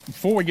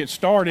Before we get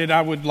started,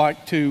 I would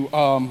like to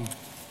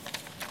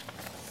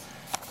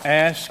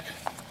ask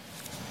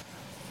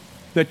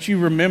that you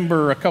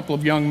remember a couple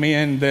of young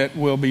men that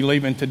will be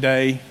leaving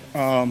today.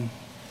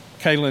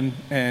 Kaylin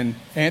and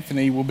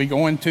Anthony will be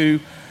going to,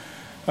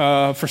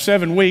 for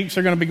 7 weeks,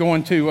 they're going to be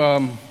going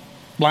to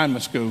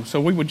blindness school. So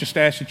we would just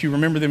ask that you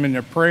remember them in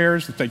their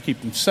prayers, that they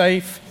keep them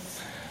safe,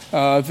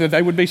 that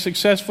they would be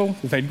successful,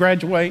 that they'd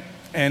graduate,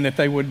 and that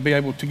they would be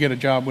able to get a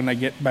job when they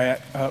get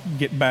back.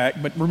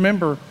 But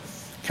remember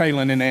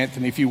Kaylin and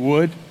Anthony, if you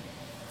would.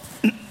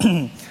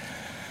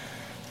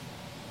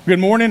 Good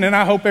morning, and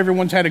I hope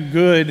everyone's had a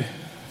good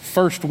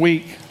first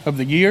week of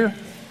the year.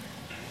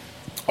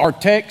 Our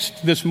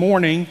text this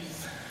morning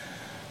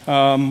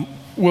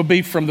will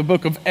be from the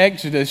book of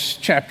Exodus,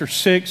 chapter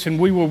 6,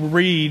 and we will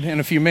read in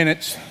a few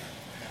minutes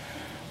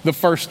the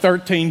first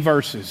 13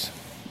 verses.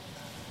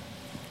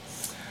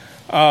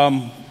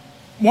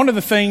 One of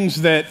the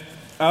things that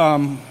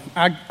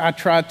I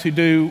try to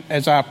do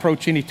as I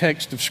approach any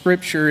text of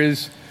Scripture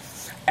is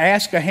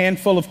ask a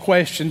handful of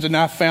questions, and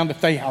I've found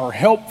that they are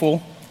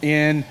helpful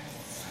in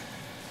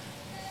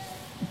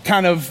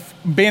kind of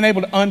being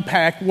able to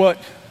unpack what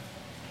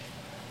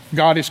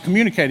God is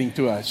communicating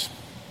to us.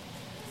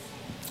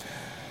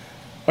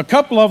 A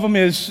couple of them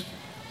is,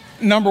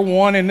 number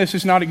one, and this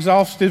is not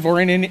exhaustive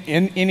or in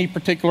any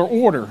particular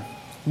order,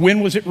 when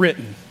was it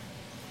written?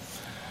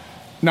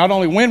 Not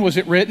only when was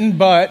it written,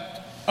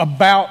 but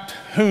about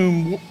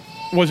whom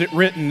was it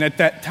written at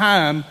that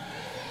time.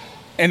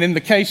 And in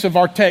the case of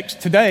our text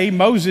today,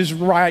 Moses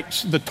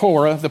writes the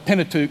Torah, the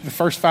Pentateuch, the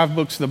first 5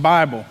 books of the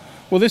Bible.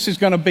 Well, this is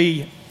going to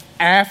be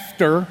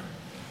after,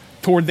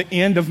 toward the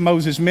end of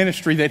Moses'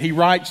 ministry, that he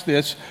writes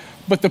this.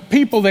 But the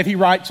people that he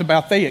writes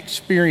about, they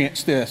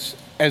experience this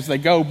as they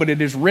go, but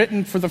it is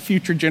written for the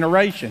future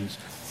generations.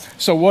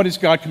 So what is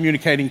God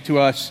communicating to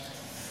us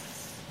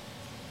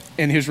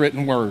in his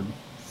written word?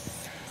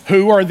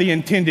 Who are the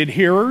intended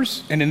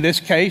hearers? And in this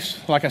case,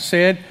 like I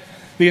said,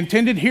 the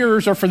intended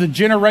hearers are for the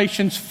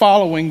generations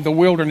following the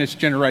wilderness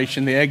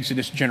generation, the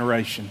Exodus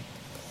generation.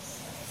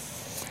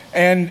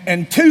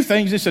 And two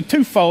things, it's a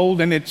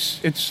twofold, and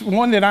it's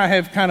one that I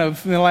have kind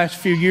of in the last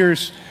few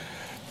years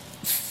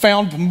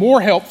found more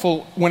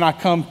helpful when I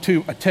come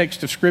to a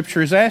text of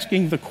Scripture, is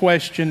asking the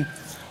question,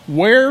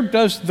 where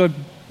does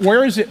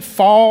it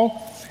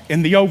fall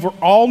in the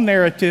overall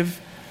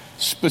narrative,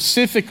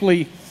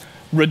 specifically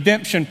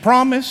redemption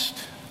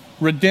promised,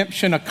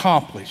 redemption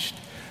accomplished?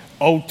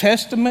 Old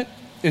Testament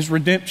is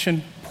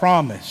redemption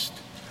promised.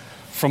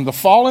 From the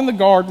fall in the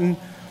garden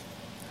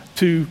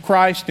to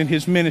Christ and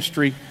his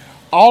ministry,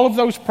 all of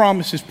those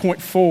promises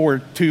point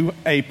forward to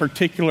a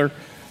particular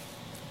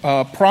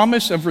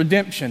promise of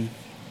redemption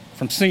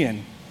from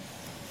sin.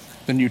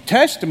 The New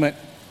Testament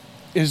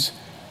is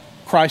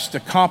Christ's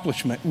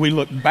accomplishment. We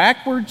look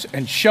backwards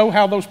and show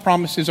how those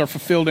promises are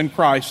fulfilled in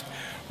Christ.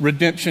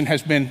 Redemption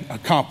has been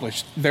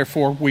accomplished.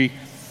 Therefore, we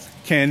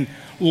can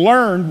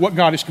learn what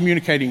God is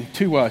communicating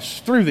to us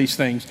through these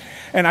things.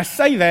 And I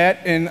say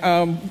that in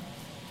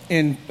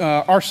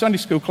our Sunday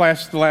school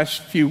class the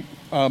last few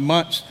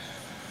months.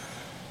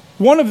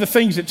 One of the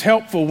things that's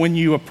helpful when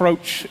you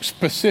approach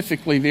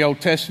specifically the Old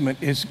Testament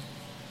is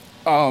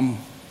when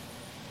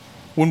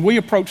we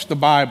approach the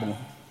Bible,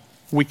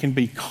 we can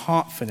be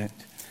confident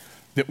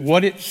that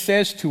what it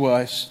says to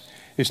us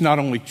is not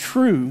only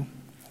true,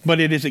 but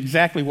it is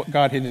exactly what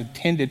God had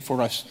intended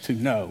for us to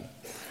know.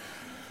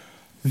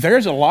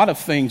 There's a lot of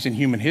things in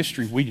human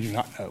history we do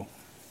not know.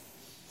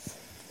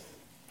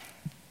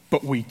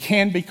 But we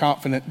can be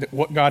confident that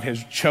what God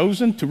has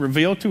chosen to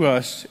reveal to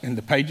us in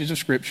the pages of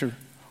Scripture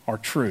are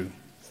true.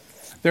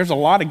 There's a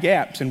lot of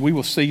gaps, and we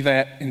will see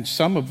that in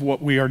some of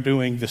what we are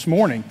doing this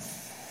morning.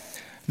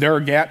 There are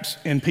gaps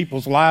in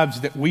people's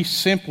lives that we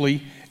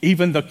simply,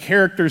 even the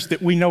characters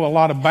that we know a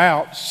lot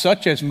about,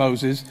 such as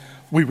Moses,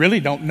 we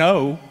really don't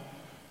know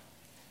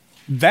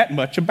that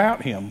much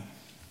about him.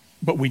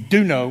 But we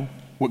do know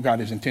what God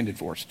has intended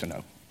for us to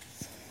know.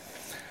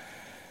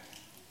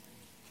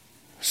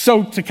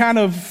 So to kind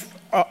of,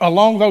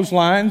 along those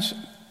lines,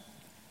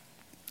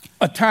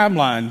 a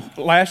timeline.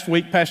 Last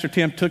week, Pastor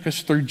Tim took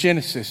us through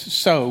Genesis.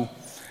 So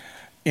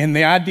in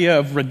the idea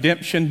of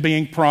redemption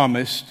being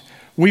promised,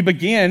 we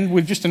begin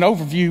with just an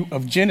overview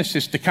of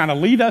Genesis to kind of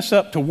lead us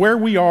up to where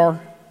we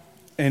are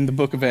in the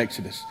book of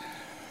Exodus.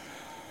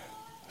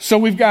 So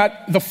we've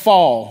got the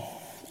fall,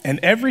 and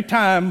every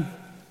time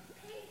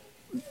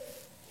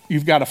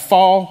you've got a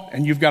fall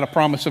and you've got a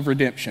promise of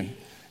redemption.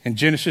 In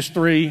Genesis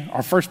 3,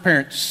 our first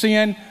parents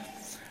sin,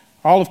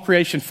 all of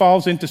creation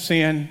falls into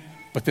sin,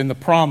 but then the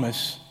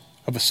promise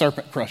of a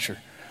serpent crusher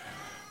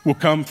will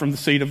come from the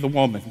seed of the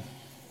woman.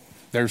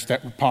 There's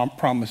that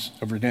promise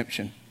of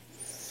redemption.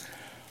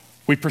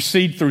 We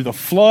proceed through the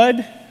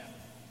flood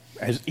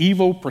as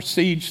evil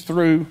proceeds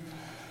through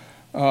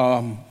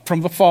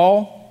from the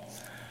fall.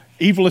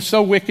 Evil is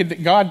so wicked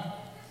that God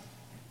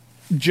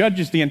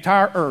judges the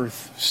entire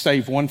earth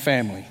save one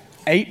family.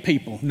 8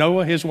 people,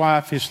 Noah, his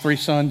wife, his 3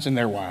 sons, and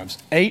their wives.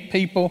 8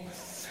 people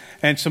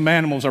and some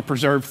animals are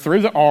preserved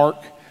through the ark,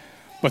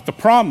 but the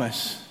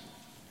promise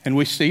And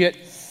we see it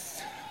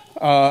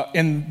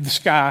in the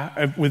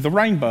sky with the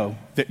rainbow,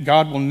 that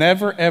God will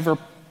never, ever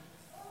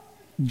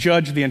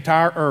judge the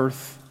entire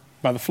earth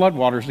by the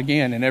floodwaters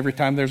again. And every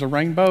time there's a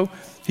rainbow,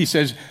 he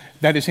says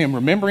that is him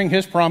remembering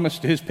his promise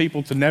to his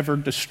people to never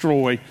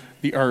destroy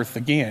the earth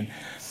again.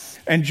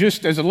 And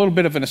just as a little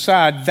bit of an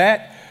aside,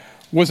 that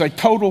was a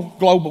total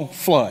global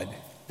flood.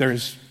 There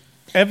is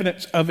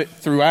evidence of it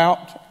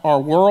throughout our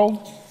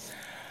world.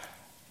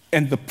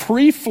 And the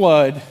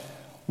pre-flood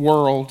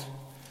world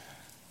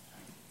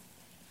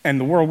and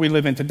the world we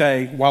live in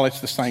today, while it's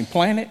the same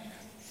planet,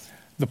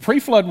 the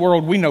pre-flood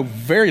world we know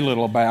very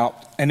little about,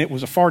 and it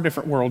was a far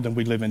different world than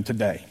we live in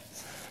today.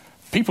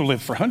 People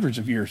lived for hundreds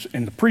of years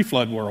in the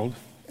pre-flood world.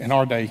 In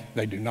our day,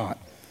 they do not.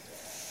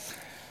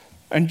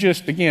 And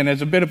just, again,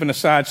 as a bit of an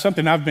aside,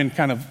 something I've been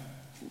kind of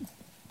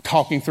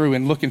talking through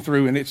and looking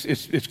through, and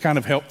it's kind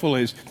of helpful,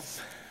 is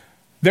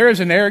there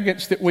is an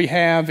arrogance that we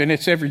have, and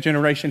it's every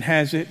generation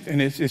has it,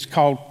 and it's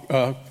called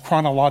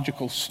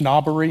chronological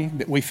snobbery,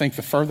 that we think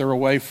the further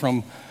away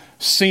from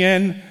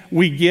sin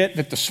we get,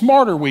 that the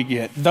smarter we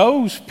get.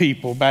 Those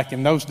people back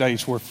in those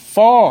days were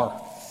far,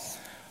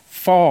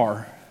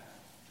 far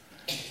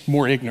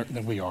more ignorant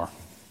than we are.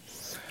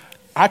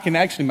 I can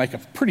actually make a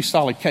pretty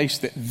solid case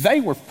that they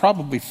were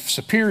probably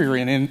superior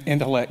in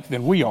intellect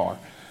than we are.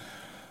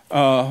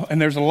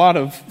 And there's a lot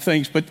of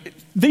things, but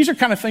these are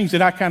kind of things that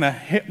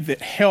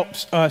that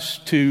helps us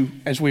to,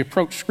 as we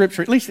approach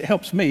Scripture, at least it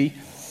helps me.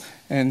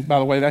 And by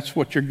the way, that's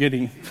what you're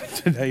getting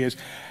today, is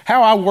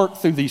how I work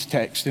through these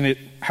texts and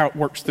how it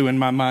works through in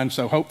my mind.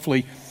 So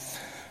hopefully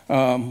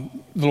the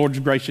Lord's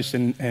gracious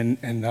and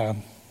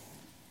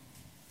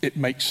it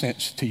makes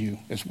sense to you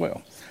as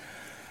well.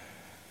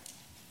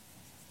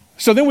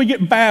 So then we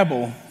get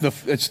Babel.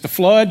 It's the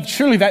flood.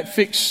 Surely that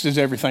fixes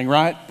everything,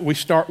 right? We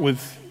start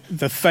with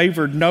the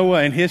favored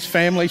Noah and his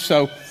family.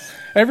 So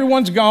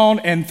everyone's gone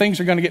and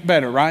things are going to get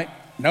better, right?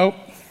 Nope.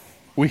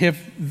 We have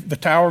the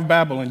Tower of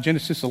Babel in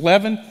Genesis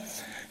 11.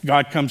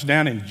 God comes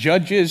down and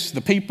judges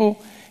the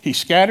people. He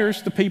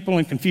scatters the people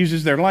and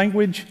confuses their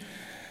language.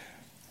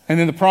 And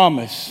then the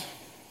promise,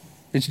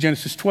 it's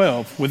Genesis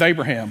 12 with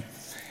Abraham.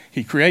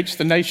 He creates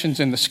the nations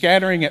in the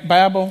scattering at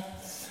Babel.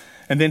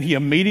 And then he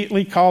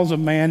immediately calls a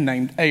man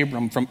named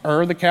Abram from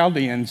Ur the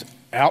Chaldeans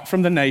out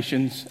from the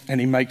nations, and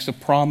he makes a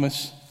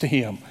promise to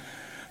him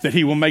that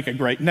he will make a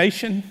great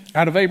nation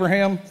out of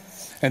Abraham,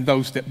 and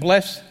those that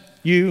bless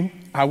you,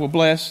 I will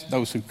bless.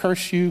 Those who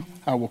curse you,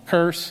 I will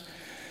curse.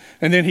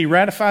 And then he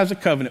ratifies a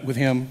covenant with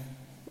him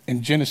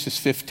in Genesis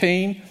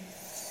 15.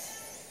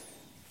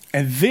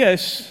 And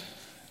this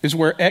is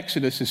where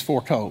Exodus is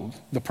foretold.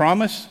 The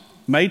promise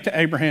made to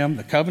Abraham,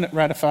 the covenant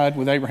ratified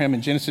with Abraham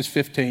in Genesis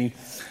 15,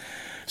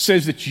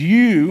 says that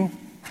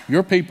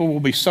your people will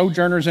be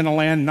sojourners in a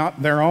land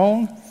not their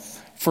own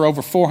for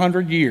over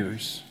 400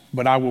 years,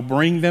 but I will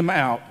bring them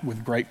out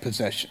with great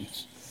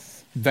possessions.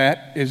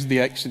 That is the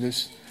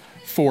Exodus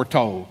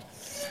foretold.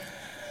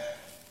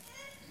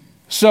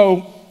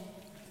 So,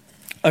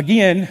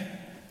 again,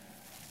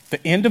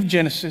 the end of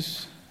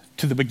Genesis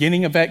to the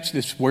beginning of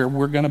Exodus, where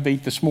we're going to be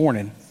this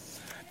morning,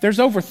 there's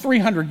over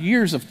 300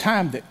 years of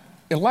time that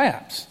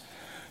elapse.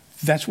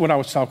 That's what I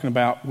was talking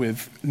about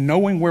with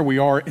knowing where we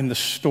are in the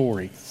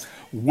story.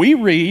 We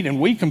read and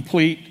we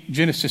complete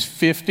Genesis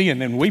 50, and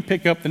then we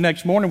pick up the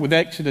next morning with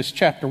Exodus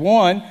chapter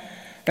 1,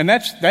 and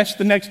that's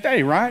the next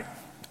day, right?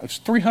 It's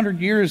 300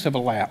 years have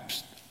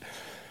elapsed.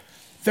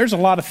 There's a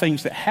lot of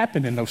things that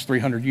happen in those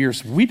 300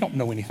 years we don't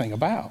know anything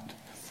about.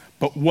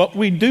 But what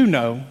we do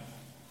know,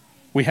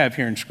 we have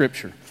here in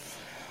Scripture.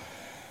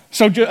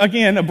 So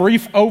again, a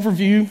brief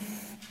overview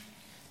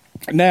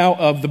now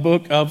of the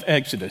book of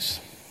Exodus.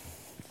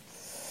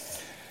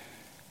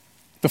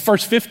 The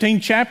first 15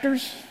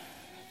 chapters,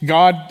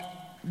 God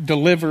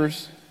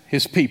delivers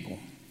his people.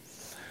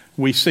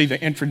 We see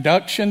the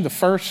introduction.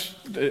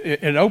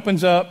 It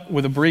opens up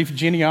with a brief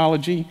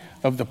genealogy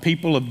of the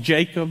people of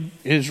Jacob,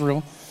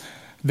 Israel,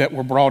 that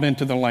were brought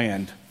into the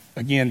land.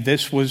 Again,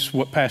 this was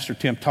what Pastor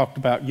Tim talked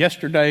about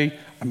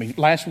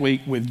last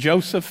week with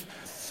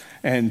Joseph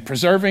and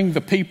preserving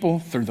the people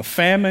through the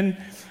famine.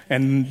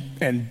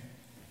 And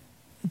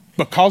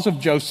because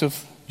of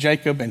Joseph,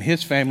 Jacob and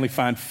his family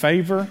find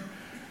favor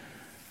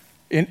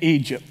in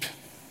Egypt.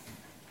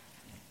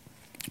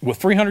 Well,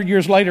 300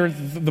 years later,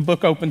 the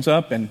book opens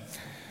up, and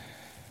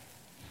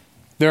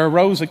there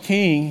arose a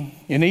king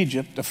in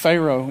Egypt, a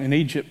Pharaoh in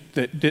Egypt,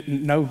 that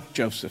didn't know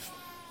Joseph.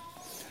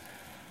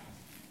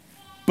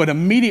 But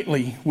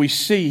immediately we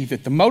see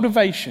that the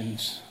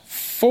motivations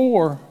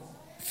for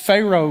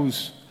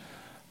Pharaoh's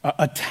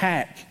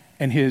attack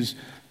and his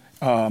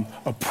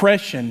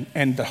oppression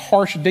and the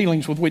harsh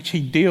dealings with which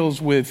he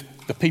deals with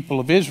the people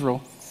of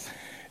Israel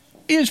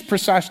is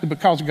precisely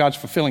because God's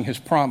fulfilling his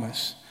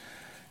promise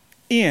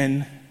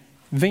in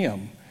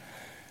them.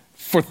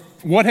 For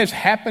what has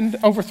happened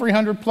over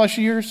 300 plus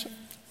years,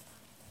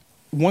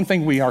 one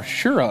thing we are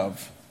sure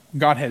of,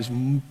 God has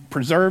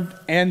preserved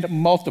and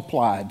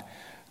multiplied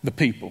the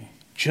people,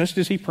 just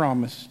as he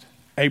promised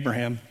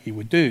Abraham he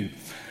would do.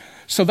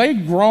 So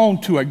they'd grown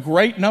to a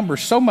great number,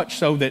 so much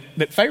so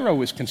that Pharaoh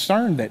was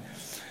concerned that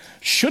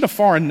should a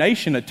foreign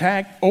nation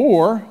attack,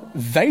 or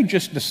they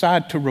just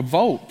decide to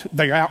revolt,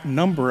 they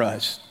outnumber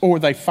us, or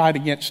they fight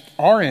against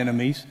our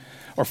enemies,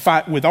 or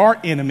fight with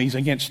our enemies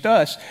against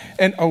us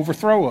and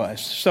overthrow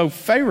us. So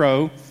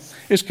Pharaoh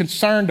is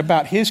concerned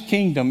about his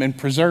kingdom and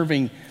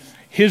preserving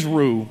his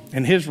rule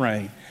and his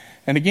reign.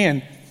 And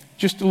again,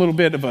 just a little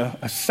bit of a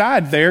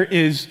aside there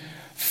is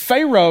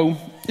Pharaoh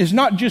is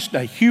not just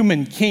a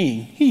human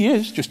king. He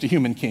is just a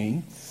human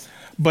king.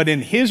 But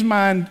in his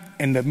mind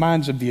and the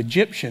minds of the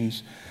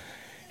Egyptians,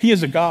 he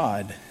is a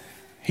god.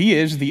 He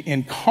is the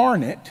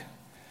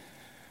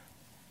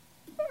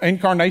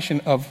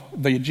incarnation of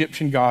the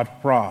Egyptian god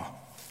Ra.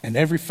 And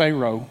every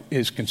Pharaoh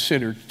is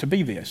considered to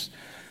be this.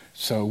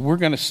 So we're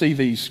going to see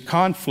these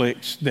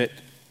conflicts that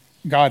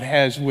God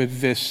has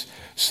with this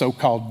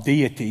so-called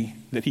deity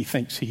that he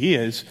thinks he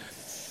is.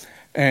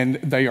 And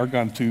they are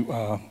going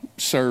to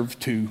serve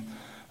to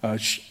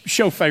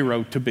show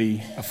Pharaoh to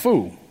be a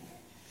fool.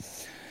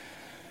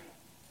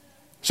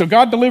 So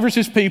God delivers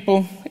his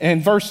people,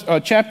 and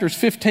chapters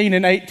 15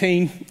 and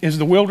 18 is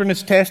the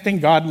wilderness testing.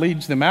 God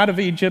leads them out of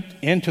Egypt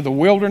into the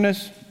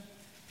wilderness.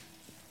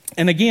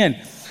 And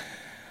again,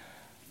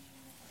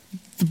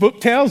 the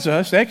book tells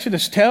us,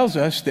 Exodus tells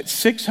us, that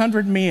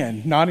 600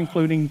 men, not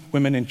including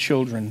women and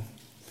children,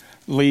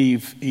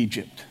 leave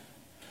Egypt.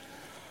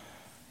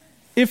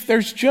 If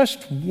there's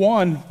just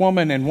one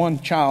woman and one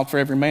child for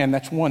every man,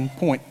 that's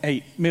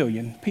 1.8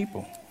 million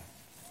people.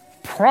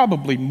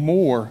 Probably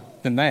more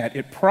than that.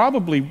 It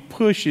probably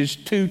pushes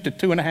 2 to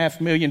 2.5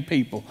 million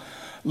people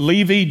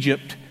leave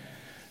Egypt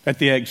at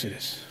the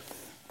Exodus,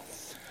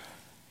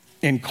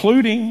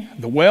 including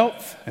the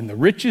wealth and the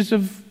riches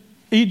of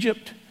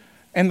Egypt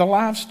and the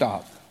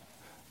livestock.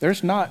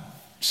 There's not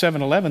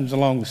 7-Elevens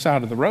along the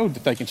side of the road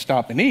that they can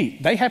stop and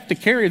eat. They have to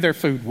carry their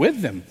food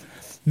with them.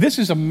 This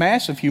is a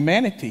mass of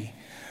humanity.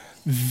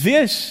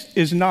 This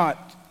is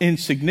not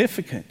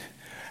insignificant.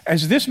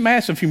 As this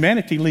mass of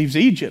humanity leaves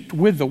Egypt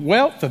with the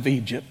wealth of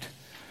Egypt,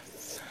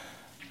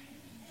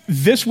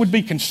 this would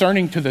be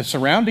concerning to the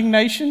surrounding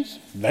nations.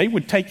 They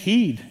would take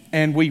heed.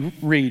 And we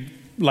read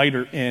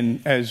later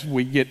as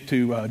we get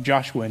to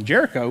Joshua and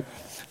Jericho,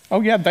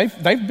 oh yeah,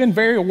 they've been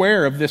very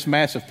aware of this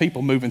mass of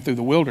people moving through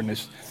the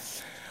wilderness.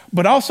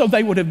 But also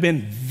they would have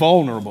been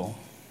vulnerable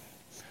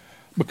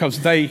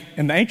because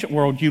in the ancient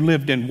world, you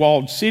lived in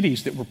walled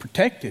cities that were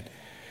protected.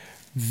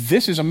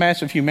 This is a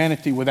mass of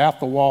humanity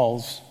without the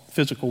walls,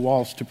 physical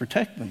walls to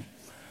protect them.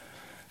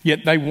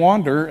 Yet they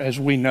wander, as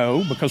we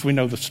know, because we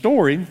know the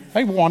story,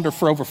 they wander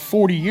for over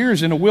 40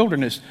 years in a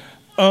wilderness,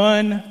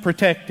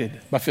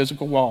 unprotected by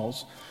physical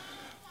walls.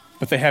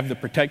 But they have the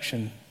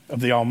protection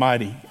of the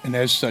Almighty, and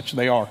as such,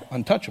 they are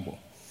untouchable.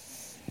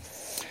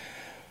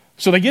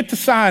 So they get to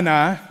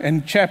Sinai,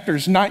 and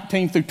chapters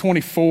 19 through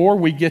 24,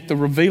 we get the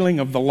revealing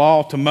of the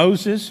law to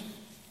Moses.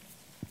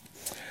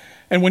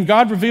 And when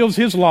God reveals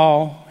his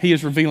law, he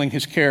is revealing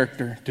his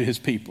character to his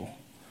people.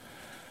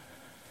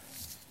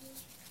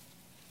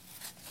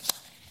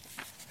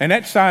 And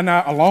at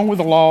Sinai, along with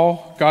the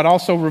law, God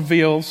also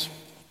reveals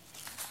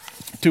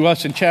to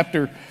us in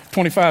chapter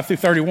 25 through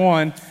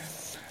 31,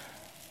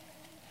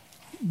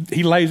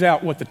 he lays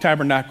out what the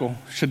tabernacle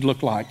should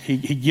look like.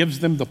 He gives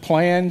them the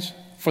plans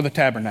for the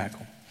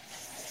tabernacle.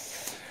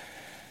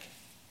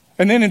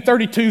 And then in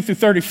 32 through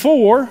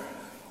 34,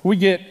 we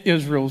get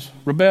Israel's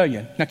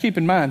rebellion. Now keep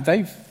in mind,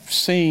 they've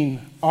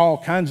seen all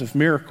kinds of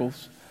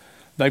miracles.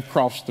 They've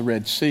crossed the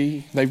Red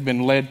Sea. They've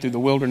been led through the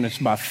wilderness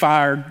by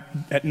fire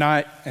at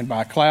night and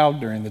by cloud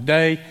during the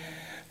day.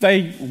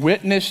 They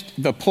witnessed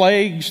the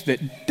plagues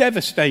that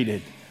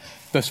devastated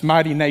this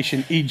mighty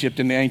nation Egypt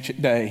in the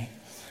ancient day.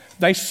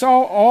 They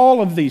saw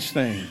all of these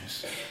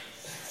things.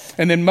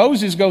 And then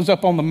Moses goes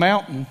up on the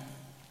mountain,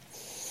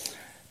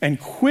 and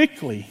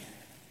quickly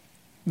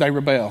they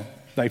rebel.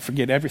 They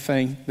forget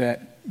everything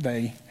that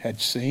they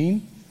had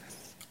seen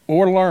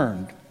or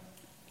learned.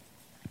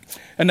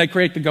 And they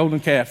create the golden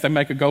calf. They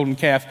make a golden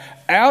calf.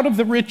 Out of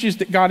the riches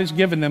that God has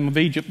given them of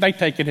Egypt, they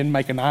take it and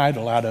make an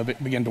idol out of it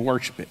and begin to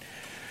worship it.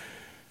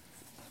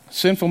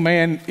 Sinful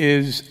man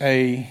is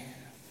a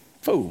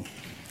fool.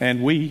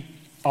 And we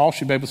all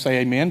should be able to say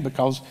amen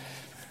because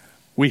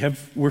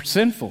we're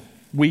sinful.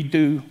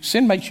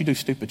 Sin makes you do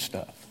stupid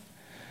stuff.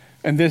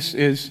 And this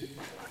is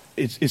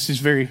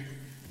very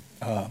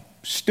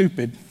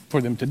stupid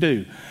for them to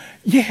do.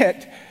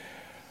 Yet,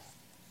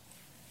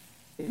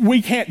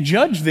 we can't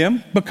judge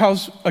them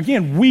because,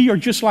 again, we are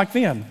just like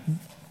them.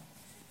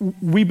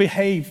 We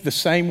behave the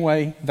same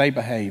way they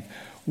behave.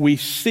 We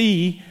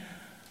see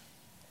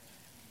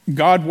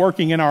God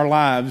working in our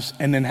lives,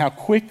 and then how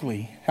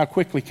quickly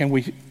can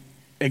we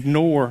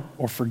ignore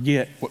or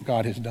forget what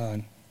God has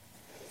done.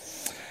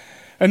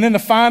 And then the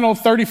final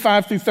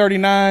 35 through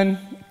 39,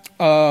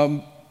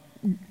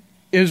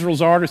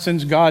 Israel's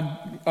artisans,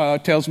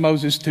 God tells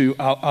Moses to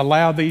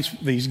allow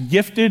these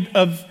gifted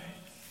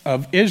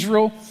of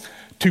Israel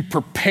to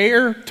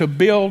prepare to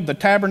build the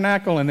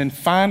tabernacle. And then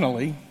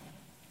finally,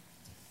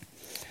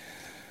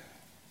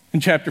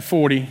 in chapter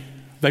 40,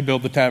 they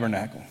build the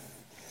tabernacle.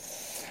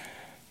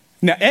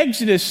 Now,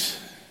 Exodus,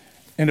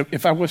 and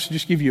if I was to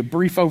just give you a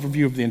brief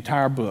overview of the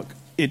entire book,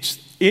 it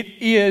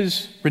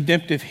is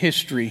redemptive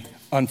history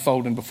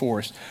unfolding before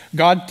us.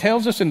 God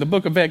tells us in the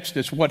book of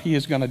Exodus what he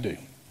is going to do.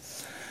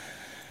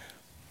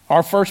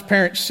 Our first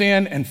parents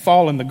sin and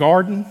fall in the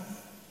garden.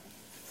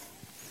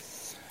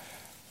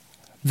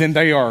 Then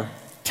they are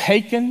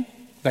taken.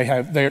 They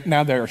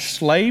are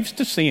slaves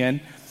to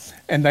sin,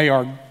 and they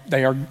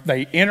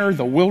enter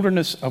the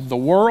wilderness of the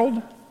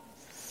world,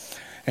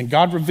 and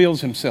God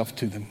reveals himself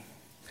to them.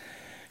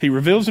 He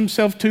reveals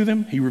himself to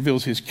them. He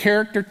reveals his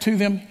character to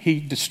them. He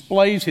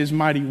displays his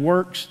mighty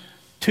works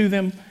to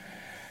them.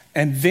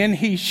 And then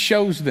he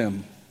shows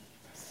them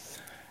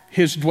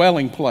his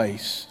dwelling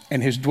place.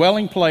 And his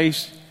dwelling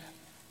place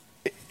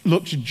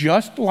looks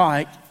just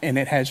like, and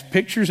it has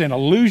pictures and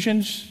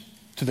allusions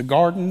to the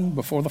garden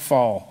before the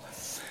fall.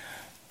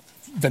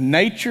 The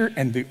nature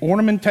and the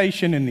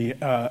ornamentation in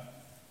the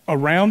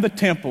around the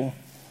temple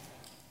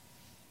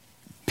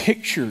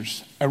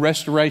pictures a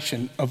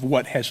restoration of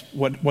what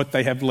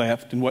they have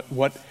left and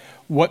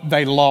what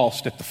they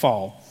lost at the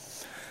fall.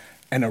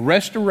 And a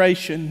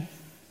restoration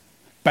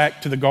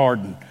back to the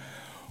garden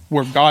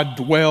where God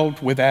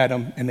dwelled with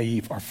Adam and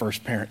Eve, our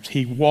first parents.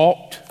 He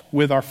walked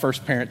with our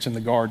first parents in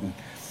the garden.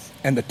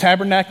 And the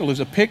tabernacle is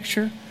a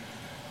picture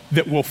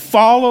that will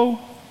follow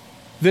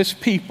this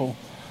people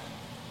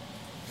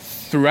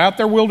throughout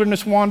their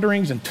wilderness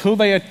wanderings until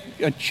they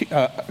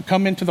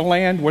come into the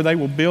land where they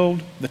will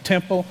build the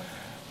temple,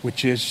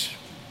 which is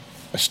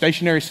a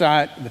stationary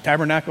site. The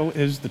tabernacle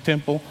is the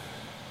temple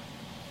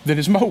that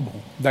is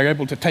mobile. They're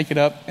able to take it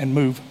up and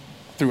move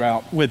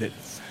throughout with it.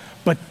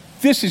 But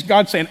this is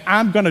God saying,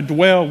 I'm going to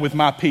dwell with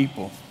my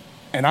people,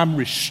 and I'm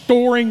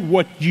restoring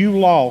what you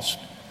lost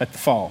at the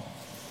fall,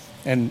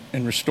 and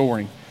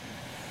restoring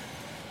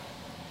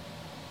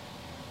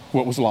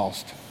what was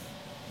lost.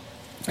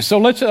 So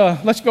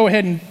let's go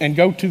ahead and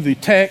go to the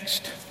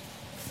text.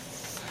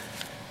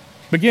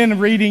 We'll begin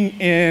reading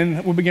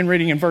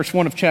in verse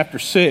 1 of chapter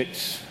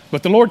 6.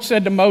 But the Lord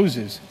said to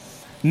Moses,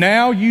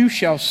 now you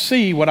shall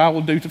see what I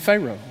will do to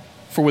Pharaoh.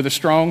 For with a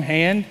strong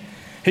hand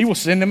he will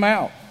send them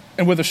out,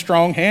 and with a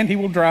strong hand he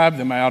will drive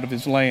them out of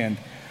his land.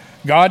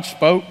 God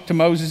spoke to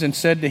Moses and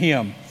said to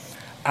him,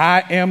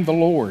 I am the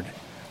Lord.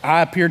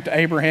 I appeared to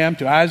Abraham,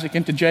 to Isaac,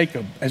 and to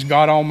Jacob as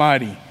God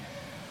Almighty.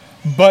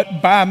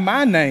 But by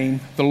my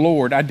name, the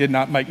Lord, I did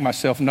not make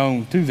myself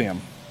known to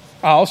them.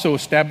 I also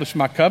established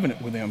my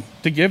covenant with them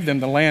to give them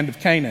the land of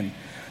Canaan,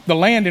 the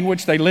land in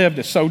which they lived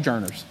as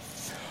sojourners.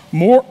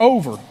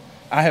 Moreover,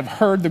 I have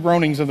heard the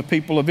groanings of the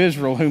people of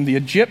Israel, whom the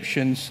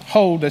Egyptians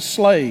hold as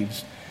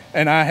slaves,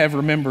 and I have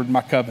remembered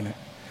my covenant.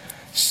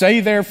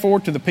 Say therefore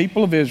to the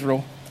people of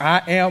Israel,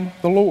 I am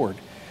the Lord,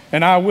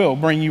 and I will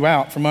bring you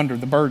out from under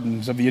the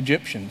burdens of the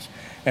Egyptians,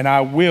 and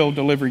I will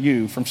deliver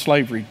you from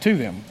slavery to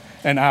them,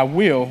 and I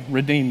will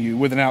redeem you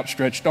with an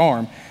outstretched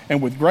arm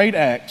and with great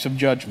acts of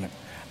judgment.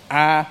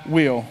 I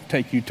will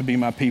take you to be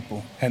my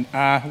people, and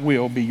I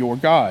will be your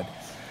God.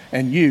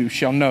 And you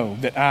shall know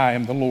that I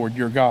am the Lord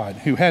your God,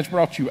 who has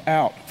brought you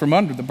out from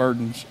under the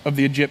burdens of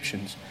the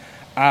Egyptians.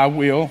 I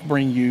will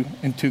bring you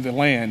into the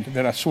land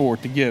that I swore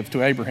to give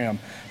to Abraham,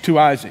 to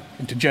Isaac,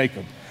 and to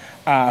Jacob.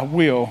 I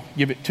will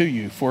give it to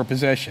you for a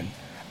possession.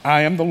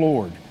 I am the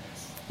Lord.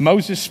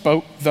 Moses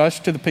spoke thus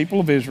to the people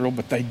of Israel,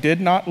 but they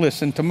did not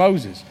listen to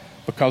Moses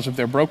because of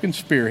their broken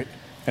spirit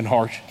and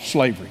harsh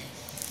slavery.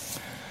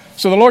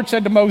 So the Lord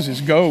said to Moses,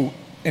 go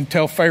and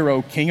tell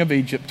Pharaoh, king of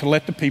Egypt, to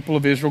let the people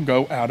of Israel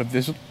go out of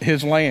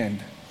his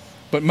land.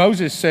 But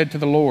Moses said to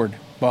the Lord,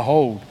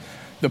 behold,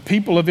 the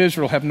people of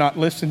Israel have not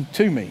listened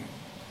to me.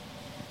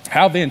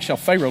 How then shall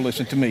Pharaoh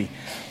listen to me?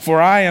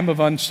 For I am of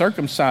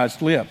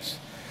uncircumcised lips.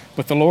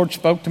 But the Lord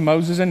spoke to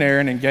Moses and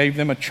Aaron and gave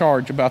them a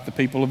charge about the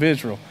people of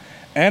Israel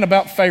and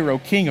about Pharaoh,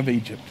 king of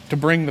Egypt, to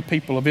bring the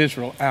people of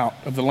Israel out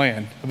of the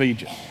land of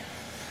Egypt.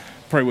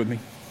 Pray with me.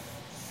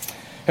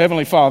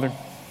 Heavenly Father,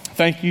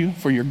 thank you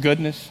for your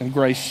goodness and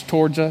grace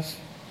towards us.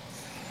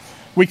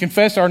 We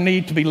confess our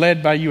need to be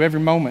led by you every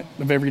moment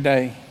of every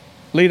day.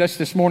 Lead us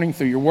this morning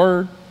through your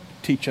word.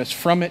 Teach us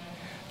from it,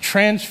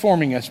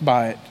 transforming us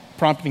by it,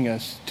 prompting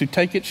us to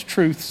take its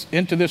truths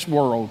into this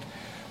world,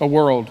 a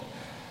world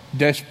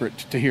desperate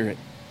to hear it,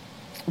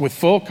 with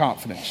full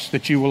confidence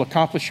that you will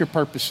accomplish your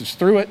purposes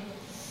through it.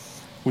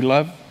 We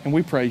love and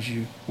we praise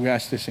you. We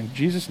ask this in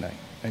Jesus' name.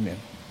 Amen.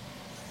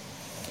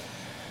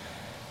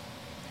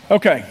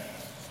 Okay.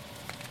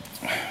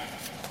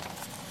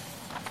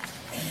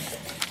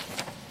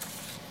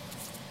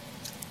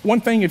 One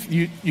thing if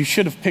you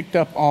should have picked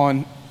up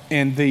on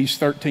in these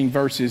 13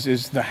 verses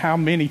is the how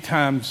many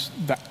times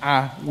the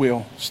I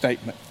will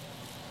statement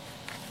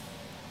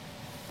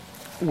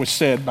was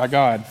said by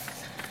God.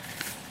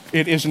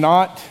 It is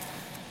not,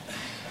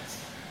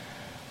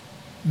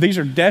 these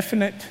are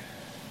definite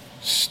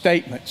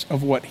statements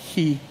of what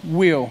he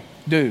will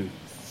do.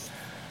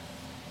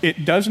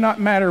 It does not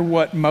matter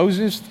what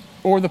Moses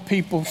or the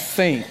people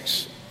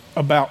thinks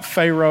about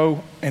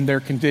Pharaoh and their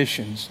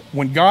conditions.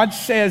 When God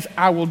says,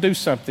 I will do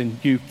something,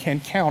 you can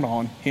count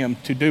on him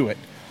to do it.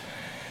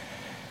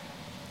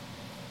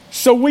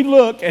 So we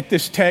look at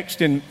this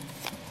text and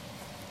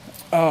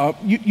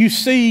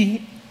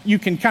you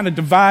can kind of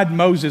divide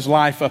Moses'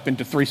 life up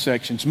into three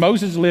sections.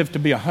 Moses lived to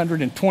be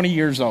 120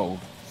 years old.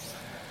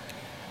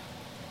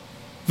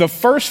 The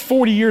first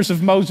 40 years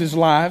of Moses'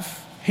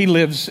 life, he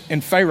lives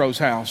in Pharaoh's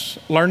house,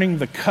 learning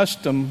the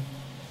custom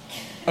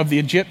of the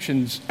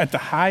Egyptians at the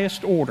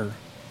highest order.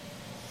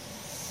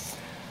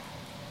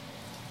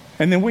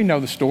 And then we know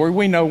the story.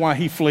 We know why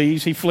he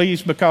flees. He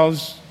flees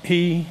because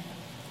he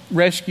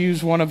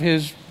rescues one of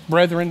his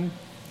brethren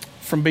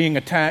from being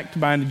attacked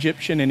by an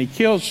Egyptian, and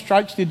he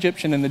strikes the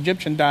Egyptian, and the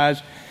Egyptian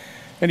dies,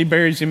 and he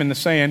buries him in the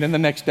sand. And the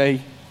next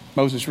day,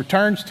 Moses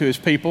returns to his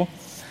people,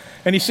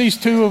 and he sees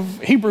two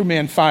of Hebrew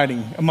men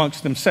fighting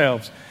amongst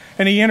themselves.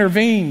 And he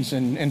intervenes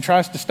and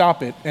tries to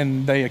stop it,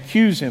 and they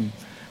accuse him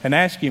and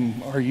ask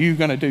him, are you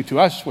going to do to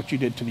us what you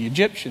did to the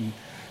Egyptian?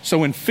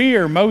 So in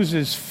fear,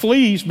 Moses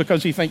flees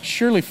because he thinks,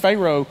 surely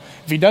Pharaoh,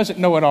 if he doesn't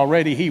know it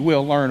already, he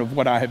will learn of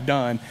what I have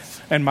done,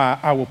 and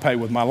I will pay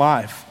with my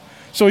life.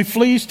 So he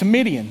flees to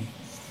Midian.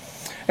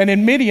 And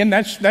in Midian,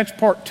 that's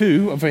part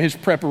two of his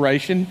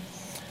preparation.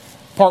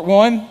 Part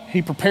one,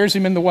 he prepares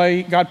him in the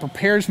way, God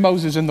prepares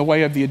Moses in the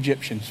way of the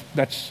Egyptians.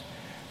 That's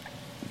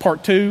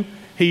part two.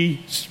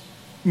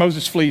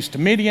 Moses flees to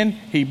Midian,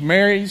 he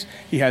marries,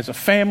 he has a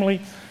family,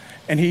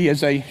 and he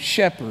is a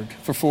shepherd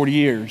for 40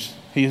 years.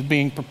 He is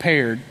being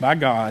prepared by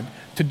God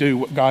to do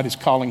what God is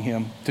calling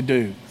him to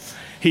do.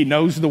 He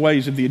knows the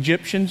ways of the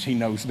Egyptians, he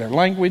knows their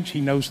language,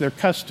 he knows their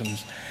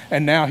customs,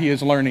 and now he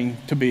is learning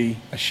to be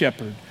a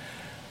shepherd,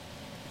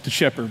 to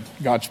shepherd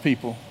God's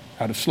people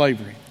out of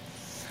slavery.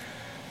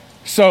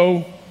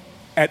 So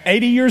at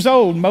 80 years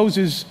old,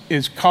 Moses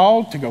is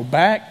called to go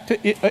back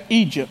to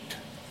Egypt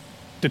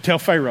to tell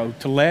Pharaoh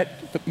to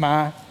let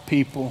my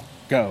people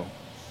go.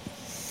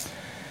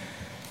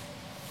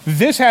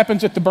 This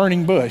happens at the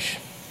burning bush.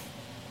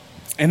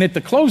 And at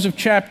the close of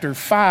chapter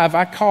 5,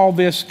 I call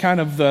this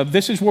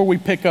this is where we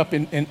pick up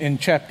in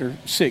chapter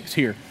 6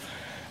 here.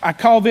 I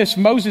call this,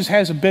 Moses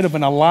has a bit of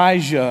an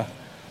Elijah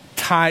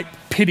type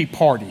pity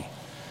party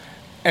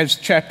as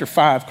chapter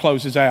 5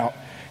 closes out.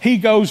 He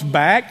goes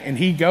back and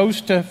he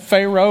goes to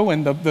Pharaoh,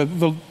 and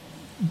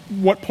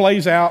what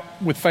plays out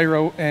with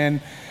Pharaoh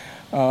and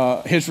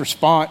his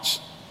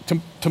response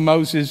to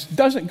Moses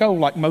doesn't go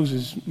like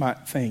Moses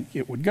might think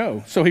it would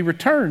go. So he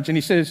returns and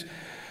he says,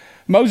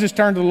 Moses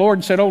turned to the Lord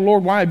and said, "Oh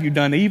Lord, why have you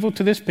done evil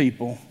to this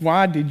people?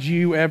 Why did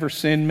you ever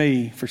send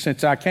me? For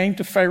since I came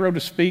to Pharaoh to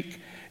speak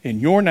in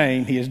your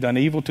name, he has done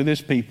evil to this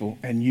people,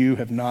 and you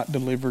have not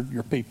delivered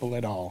your people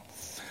at all."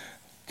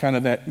 Kind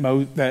of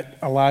that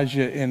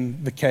Elijah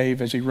in the cave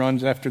as he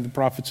runs after the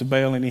prophets of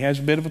Baal, and he has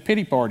a bit of a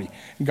pity party.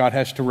 And God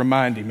has to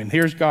remind him. And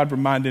here's God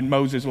reminding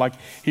Moses like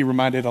he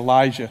reminded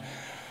Elijah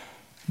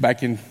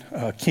back in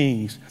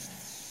Kings.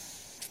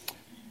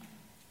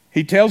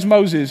 He tells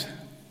Moses,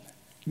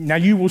 now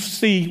you will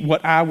see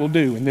what I will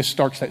do. And this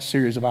starts that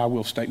series of I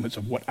will statements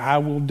of what I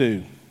will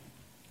do.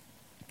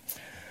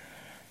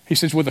 He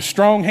says, with a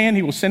strong hand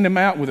he will send them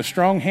out. With a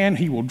strong hand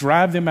he will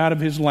drive them out of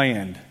his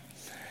land.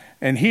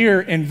 And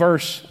here in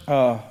verse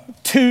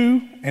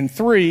 2 and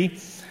 3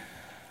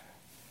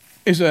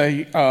 is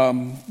a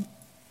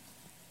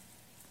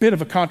bit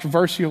of a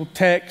controversial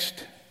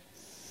text.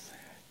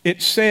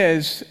 It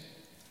says,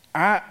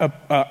 I,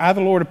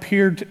 the Lord,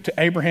 appeared to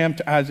Abraham,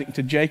 to Isaac, and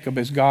to Jacob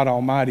as God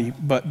Almighty,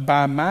 but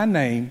by my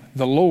name,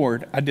 the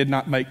Lord, I did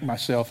not make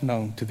myself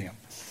known to them.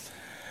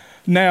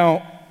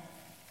 Now,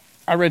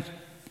 I read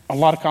a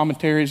lot of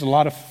commentaries, a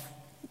lot of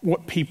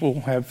what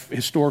people have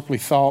historically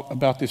thought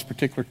about this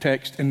particular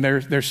text, and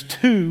there's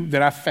two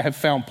that I have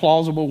found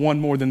plausible, one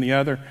more than the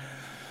other.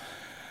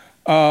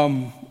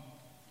 One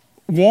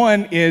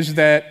is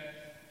that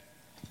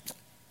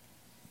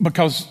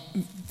because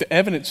the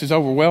evidence is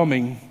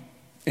overwhelming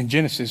in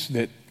Genesis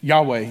that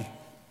Yahweh,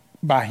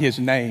 by his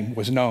name,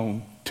 was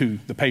known to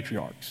the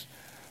patriarchs.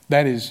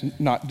 That is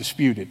not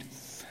disputed.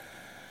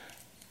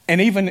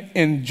 And even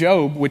in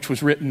Job, which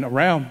was written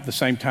around the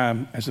same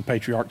time as the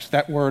patriarchs,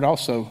 that word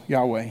also,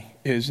 Yahweh,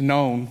 is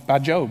known by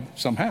Job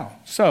somehow.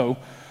 So,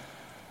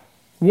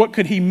 what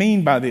could he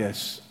mean by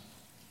this?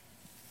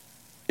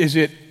 Is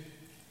it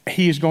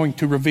he is going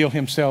to reveal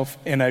himself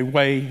in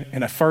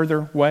a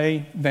further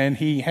way than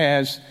he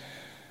has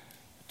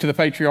to the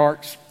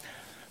patriarchs?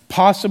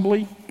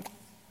 Possibly.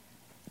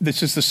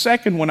 This is the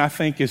second one I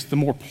think is the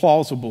more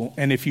plausible.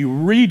 And if you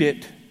read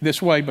it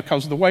this way,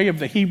 because the way of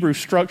the Hebrew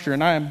structure,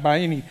 and I am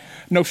by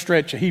no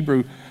stretch a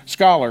Hebrew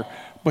scholar,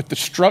 but the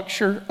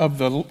structure of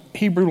the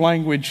Hebrew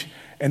language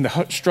and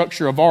the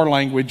structure of our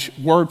language,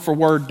 word for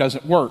word,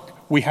 doesn't work.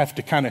 We have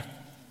to kind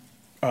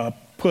of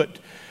put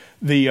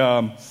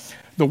the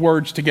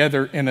words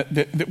together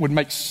that would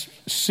make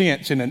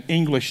sense in an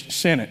English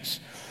sentence.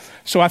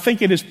 So I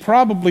think it is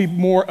probably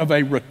more of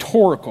a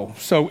rhetorical.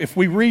 So if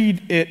we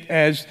read it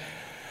as,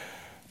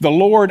 the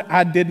Lord,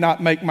 I did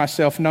not make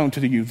myself known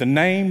to you. The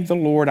name, the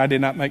Lord, I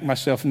did not make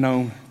myself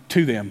known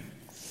to them.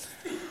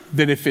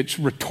 That if it's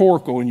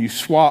rhetorical and you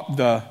swap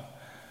the,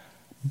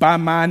 by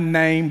my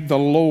name, the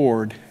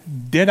Lord,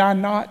 did I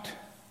not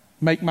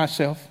make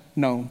myself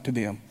known to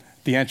them?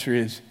 The answer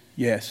is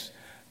yes.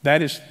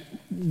 That is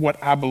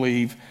what I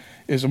believe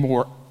is a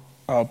more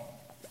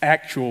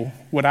actual,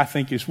 what I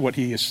think is what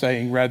he is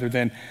saying, rather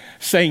than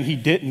saying he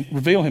didn't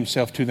reveal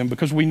himself to them,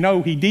 because we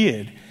know he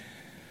did.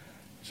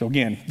 So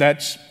again,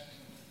 that's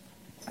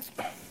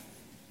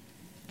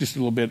just a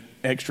little bit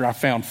extra I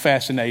found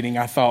fascinating.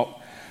 I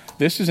thought,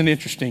 this is an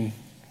interesting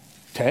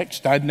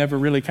text. I'd never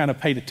really kind of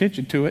paid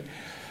attention to it.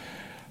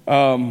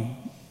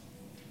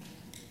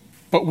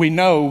 But we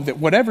know that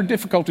whatever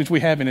difficulties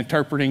we have in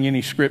interpreting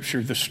any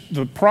scripture,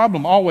 the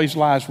problem always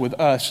lies with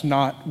us,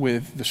 not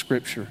with the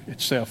scripture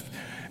itself.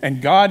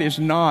 And God is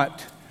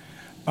not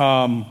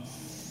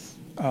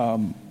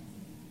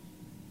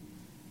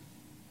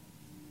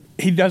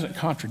he doesn't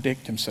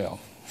contradict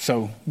himself.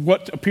 So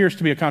what appears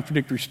to be a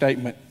contradictory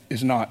statement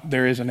is not.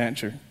 There is an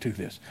answer to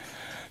this.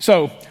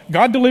 So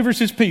God delivers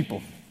his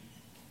people.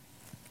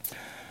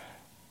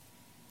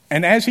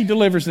 And as he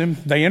delivers them,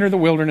 they enter the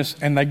wilderness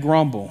and they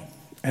grumble.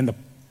 And the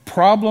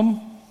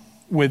problem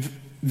with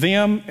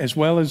them as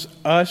well as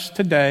us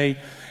today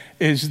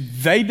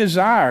is they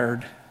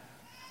desired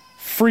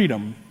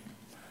freedom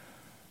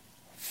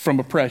from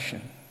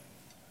oppression.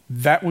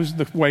 That was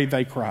the way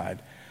they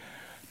cried.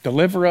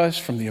 Deliver us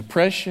from the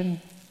oppression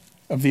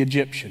of the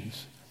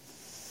Egyptians.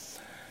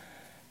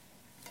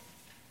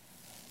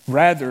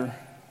 Rather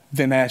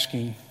than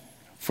asking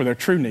for their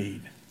true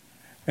need,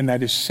 and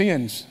that is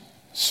sin's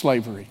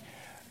slavery.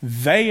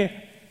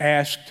 They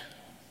asked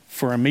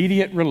for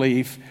immediate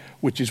relief,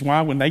 which is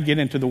why when they get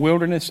into the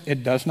wilderness,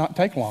 it does not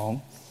take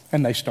long,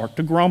 and they start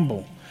to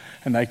grumble,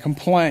 and they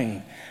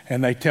complain,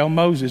 and they tell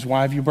Moses,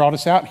 why have you brought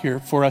us out here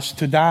for us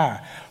to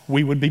die?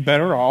 We would be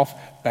better off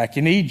back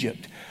in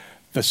Egypt.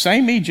 The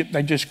same Egypt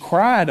they just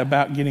cried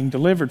about getting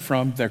delivered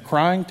from, they're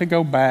crying to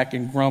go back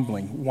and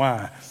grumbling.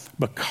 Why?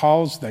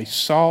 Because they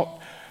sought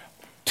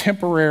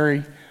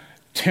temporal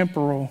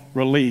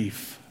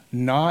relief,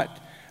 not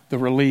the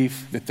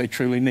relief that they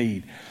truly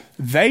need.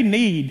 They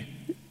need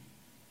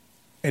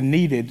and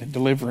needed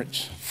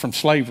deliverance from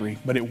slavery,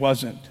 but it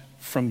wasn't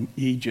from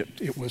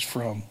Egypt. It was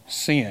from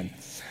sin.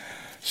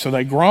 So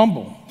they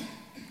grumble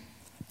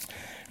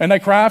and they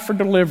cry for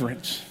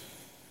deliverance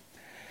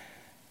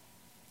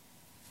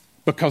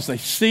because they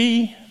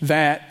see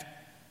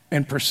that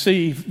and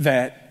perceive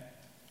that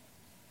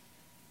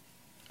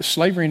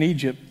slavery in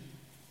Egypt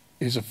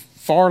is a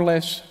far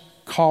less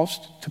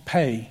cost to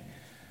pay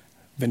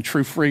than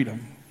true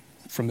freedom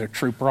from their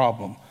true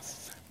problem,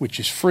 which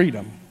is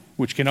freedom,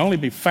 which can only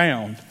be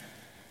found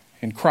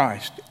in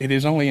Christ. It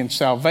is only in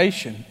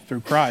salvation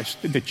through Christ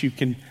that you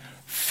can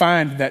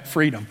find that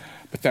freedom.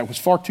 But that was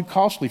far too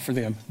costly for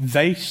them.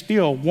 They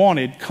still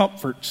wanted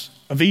comforts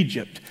of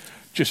Egypt,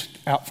 just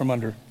out from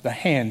under the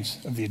hands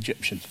of the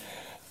Egyptians.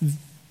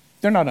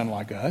 They're not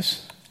unlike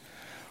us.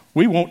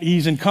 We want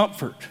ease and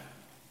comfort.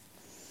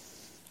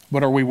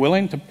 But are we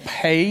willing to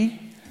pay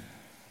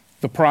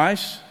the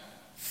price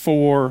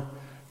for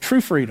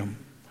true freedom?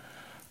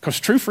 Because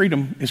true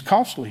freedom is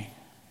costly.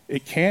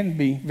 It can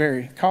be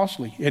very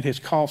costly. It has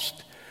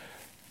cost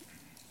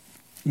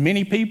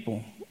many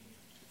people.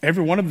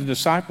 Every one of the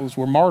disciples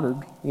were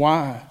martyred.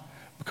 Why?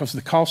 Because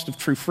the cost of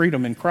true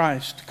freedom in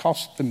Christ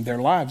cost them their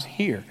lives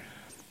here.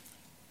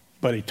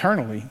 But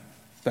eternally,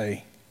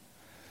 they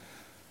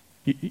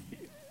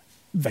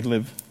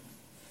live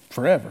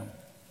forever.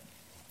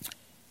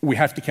 We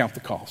have to count the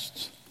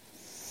costs.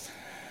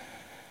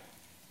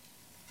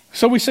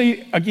 So we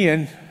see,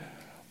 again,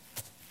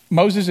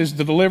 Moses is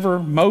the deliverer.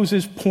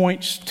 Moses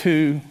points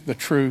to the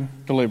true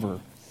deliverer.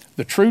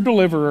 The true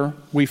deliverer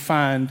we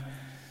find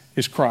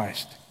is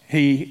Christ.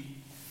 He,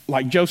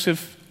 like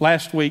Joseph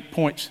last week,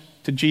 points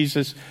to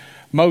Jesus.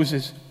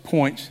 Moses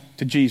points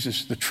to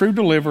Jesus, the true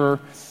deliverer.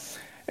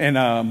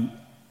 And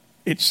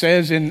it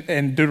says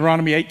in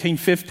Deuteronomy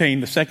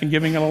 18:15, the second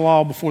giving of the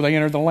law before they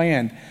enter the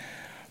land,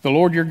 the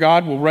Lord your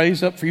God will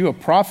raise up for you a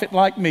prophet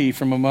like me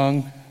from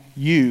among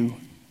you,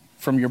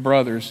 from your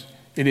brothers.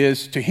 It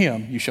is to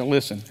him you shall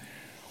listen.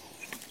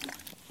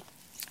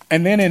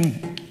 And then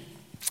in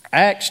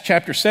Acts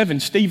chapter 7,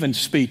 Stephen's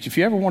speech. If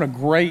you ever want a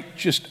great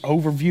just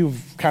overview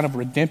of kind of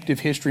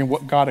redemptive history and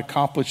what God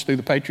accomplished through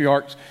the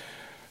patriarchs,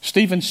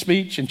 Stephen's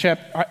speech in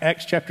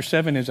Acts chapter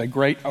 7 is a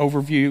great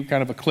overview,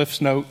 kind of a Cliff's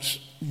Notes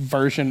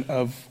version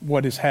of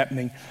what is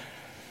happening.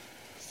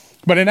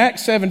 But in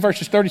Acts 7,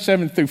 verses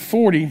 37 through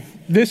 40,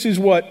 this is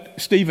what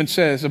Stephen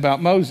says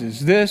about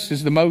Moses. This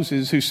is the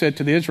Moses who said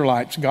to the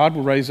Israelites, God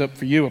will raise up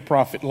for you a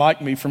prophet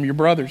like me from your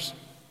brothers.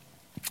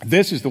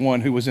 This is the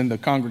one who was in the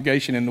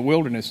congregation in the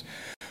wilderness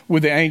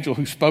with the angel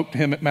who spoke to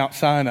him at Mount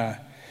Sinai.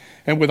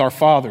 And with our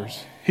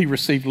fathers, he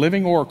received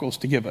living oracles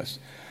to give us.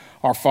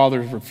 Our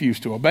fathers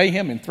refused to obey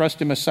him and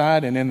thrust him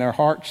aside, and in their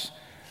hearts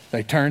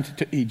they turned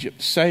to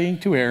Egypt, saying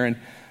to Aaron,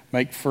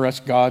 make for us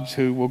gods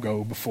who will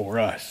go before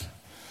us.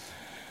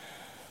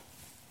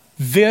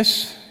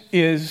 This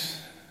is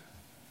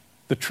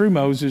the true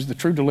Moses, the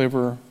true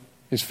deliverer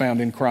is found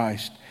in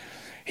Christ.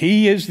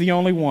 He is the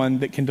only one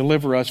that can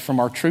deliver us from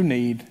our true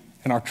need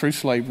and our true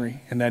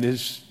slavery, and that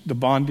is the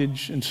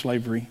bondage and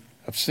slavery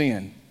of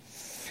sin.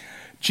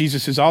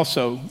 Jesus is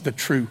also the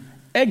true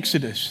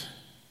exodus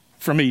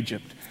from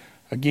Egypt.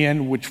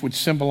 Again, which would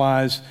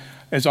symbolize,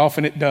 as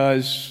often it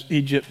does,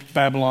 Egypt,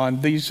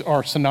 Babylon. These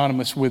are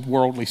synonymous with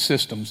worldly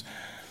systems.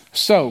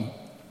 So,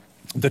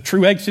 the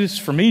true exodus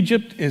from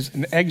Egypt is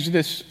an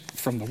exodus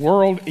from the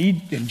world,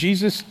 and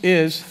Jesus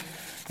is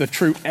the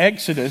true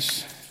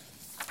exodus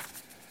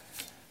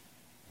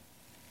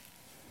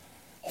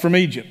from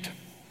Egypt.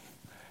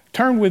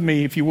 Turn with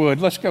me, if you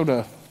would. Let's go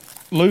to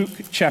Luke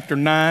chapter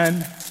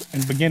 9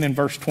 and begin in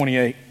verse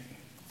 28.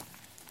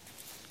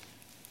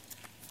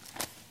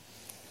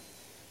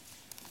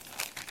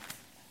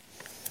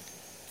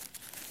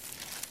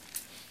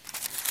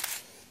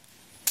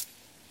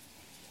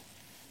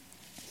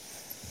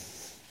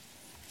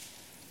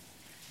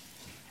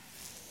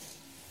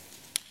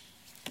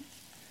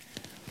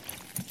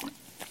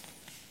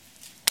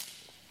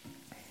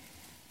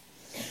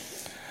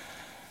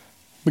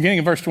 Beginning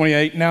of verse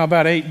 28, now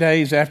about 8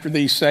 days after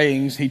these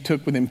sayings, he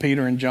took with him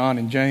Peter and John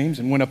and James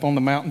and went up on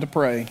the mountain to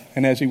pray.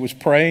 And as he was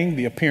praying,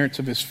 the appearance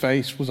of his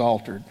face was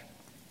altered,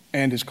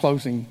 and his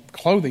clothing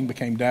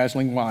became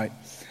dazzling white.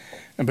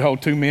 And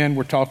behold, 2 men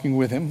were talking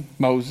with him,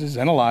 Moses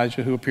and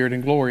Elijah, who appeared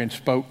in glory and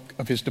spoke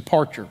of his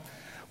departure,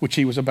 which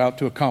he was about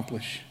to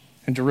accomplish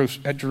at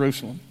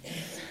Jerusalem.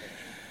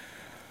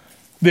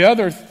 The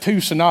other 2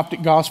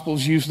 synoptic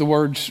gospels use the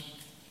words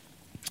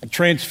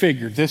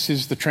transfigured. This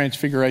is the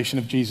transfiguration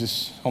of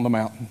Jesus on the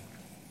mountain.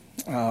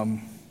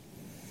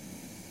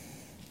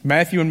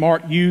 Matthew and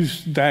Mark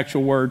use the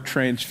actual word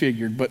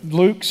transfigured, but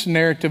Luke's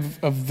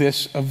narrative of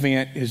this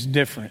event is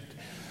different.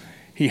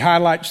 He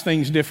highlights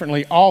things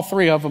differently. All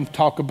 3 of them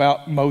talk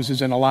about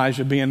Moses and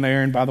Elijah being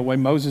there. And by the way,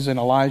 Moses and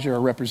Elijah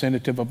are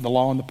representative of the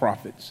law and the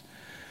prophets.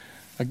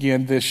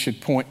 Again, this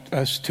should point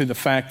us to the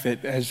fact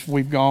that as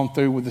we've gone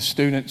through with the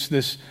students,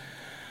 this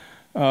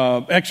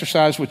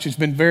exercise, which has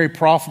been very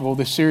profitable,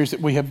 this series that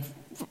we have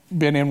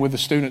been in with the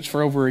students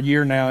for over a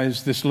year now,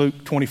 is this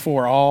Luke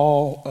 24.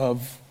 All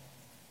of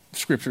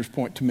scriptures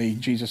point to me,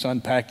 Jesus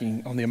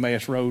unpacking on the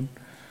Emmaus Road.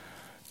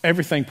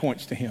 Everything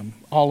points to him,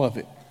 all of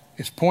it.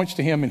 It points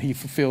to him and he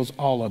fulfills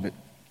all of it.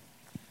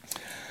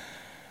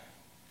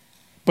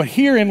 But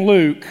here in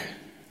Luke,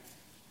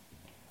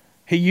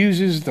 he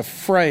uses the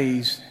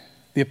phrase,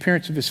 the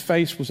appearance of his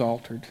face was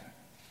altered,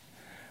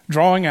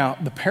 drawing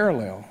out the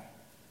parallel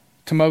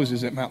to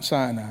Moses at Mount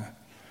Sinai.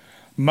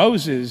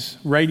 Moses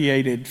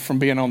radiated from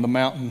being on the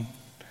mountain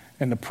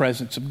in the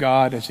presence of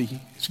God as he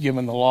is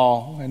given the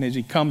law. And as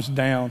he comes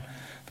down,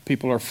 the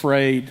people are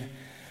afraid.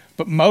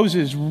 But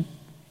Moses'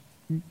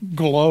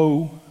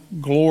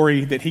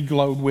 glory that he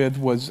glowed with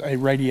was a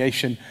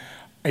radiation,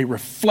 a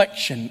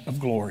reflection of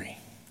glory.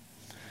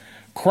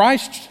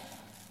 Christ's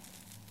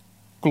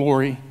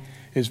glory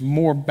is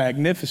more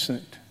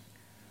magnificent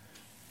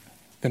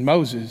than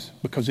Moses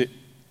because it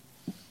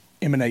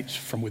emanates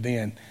from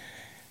within.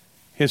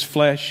 His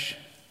flesh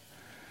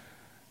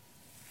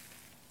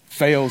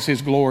veils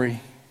his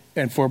glory.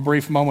 And for a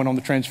brief moment on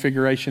the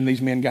Transfiguration,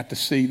 these men got to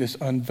see this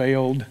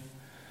unveiled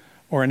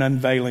or an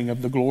unveiling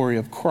of the glory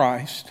of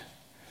Christ.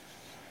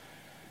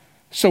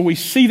 So we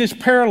see this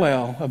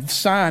parallel of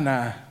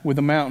Sinai with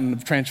the mountain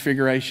of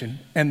Transfiguration.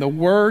 And the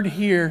word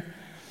here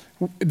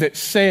that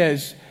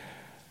says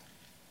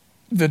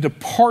the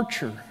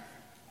departure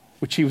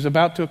which he was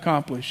about to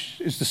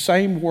accomplish is the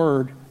same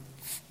word,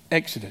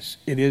 Exodus.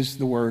 It is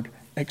the word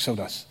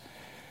exodus.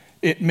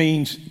 It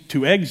means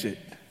to exit,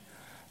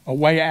 a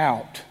way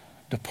out,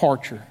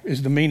 departure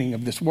is the meaning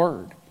of this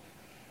word.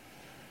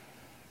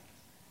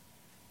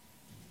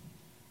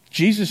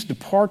 Jesus'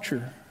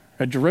 departure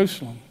at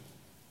Jerusalem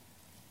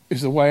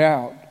is the way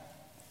out.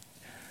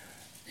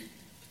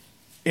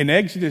 In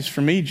Exodus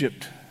from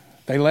Egypt,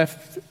 they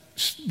left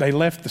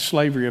the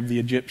slavery of the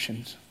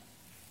Egyptians.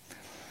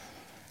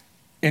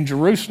 In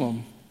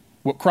Jerusalem,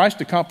 what Christ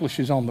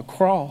accomplishes on the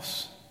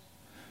cross,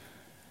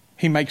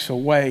 he makes a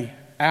way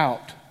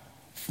out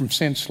from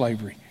sin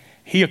slavery.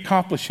 He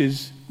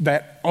accomplishes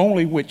that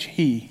only which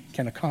he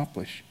can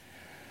accomplish.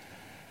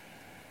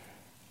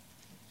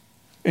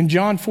 In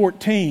John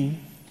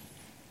 14,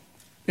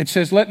 it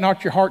says, "Let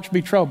not your hearts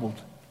be troubled."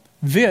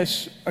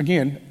 This,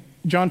 again,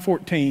 John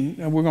 14,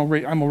 and I'm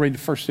going to read the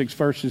first 6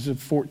 verses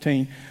of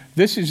 14.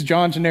 This is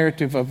John's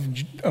narrative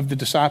of the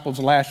disciples'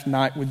 last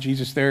night with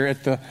Jesus there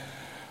at the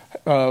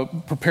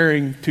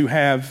preparing to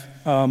have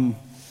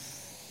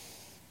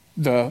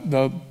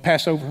the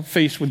Passover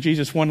feast with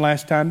Jesus one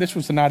last time. This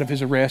was the night of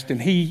his arrest,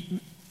 and he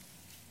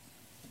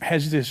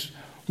has this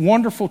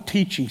wonderful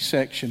teaching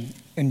section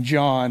in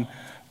John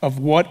of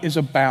what is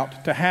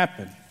about to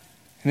happen.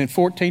 And in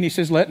 14 he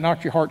says, "Let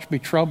not your hearts be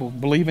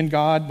troubled. Believe in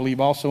God, believe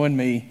also in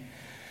me.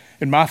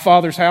 In my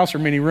Father's house are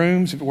many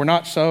rooms. If it were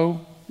not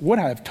so, would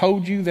I have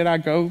told you that I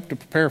go to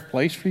prepare a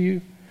place for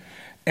you?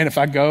 And if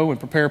I go and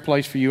prepare a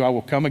place for you, I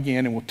will come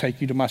again and will take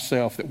you to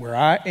myself, that where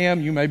I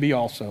am, you may be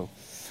also.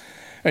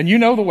 And you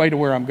know the way to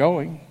where I'm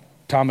going."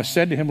 Thomas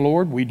said to him,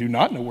 "Lord, we do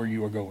not know where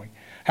you are going.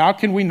 How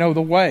can we know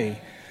the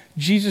way?"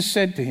 Jesus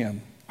said to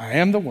him, "I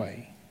am the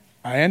way,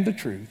 I am the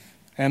truth,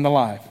 and the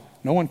life.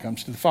 No one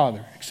comes to the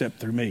Father except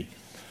through me."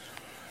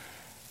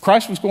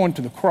 Christ was going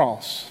to the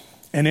cross.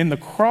 And in the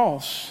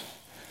cross,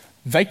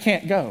 they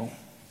can't go.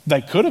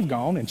 They could have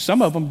gone, and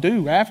some of them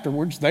do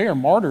afterwards. They are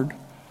martyred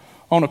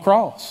on a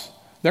cross.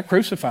 They're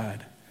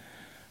crucified.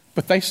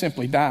 But they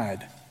simply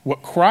died.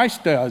 What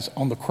Christ does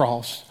on the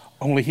cross,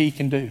 only he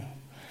can do.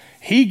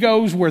 He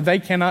goes where they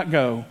cannot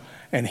go,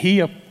 and he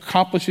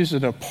accomplishes a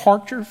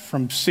departure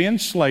from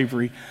sin's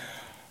slavery,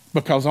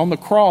 because on the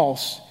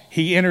cross,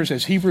 he enters,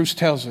 as Hebrews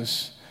tells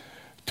us,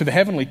 to the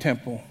heavenly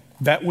temple,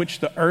 that which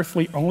the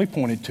earthly only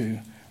pointed to.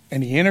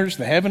 And he enters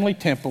the heavenly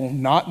temple,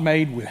 not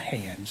made with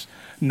hands,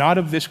 not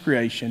of this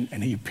creation,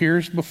 and he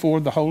appears before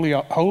the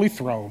holy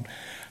throne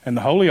and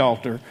the holy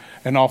altar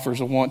and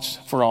offers a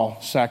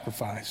once-for-all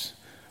sacrifice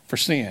for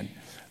sin.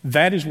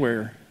 That is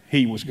where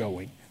he was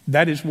going.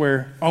 That is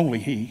where only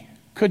he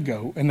could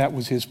go, and that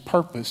was his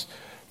purpose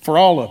for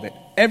all of it.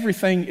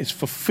 Everything is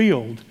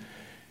fulfilled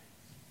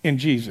in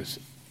Jesus.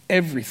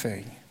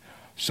 Everything.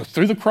 So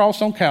through the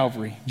cross on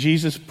Calvary,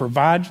 Jesus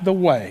provides the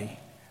way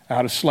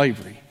out of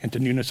slavery into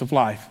newness of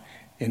life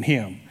in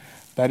him.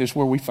 That is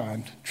where we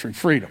find true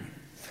freedom.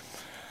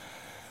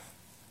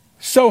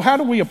 So how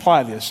do we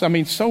apply this? I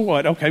mean, so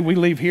what? Okay, we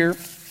leave here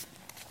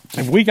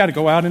and we got to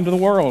go out into the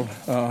world.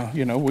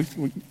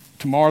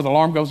 Tomorrow the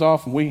alarm goes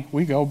off and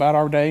we go about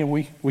our day and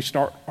we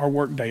start our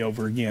work day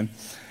over again.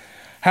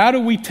 How do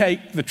we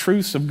take the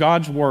truths of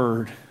God's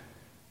word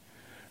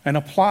and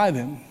apply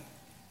them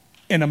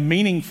in a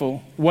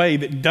meaningful way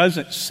that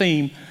doesn't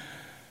seem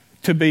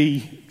to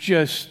be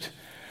just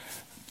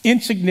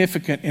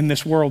insignificant in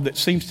this world that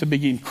seems to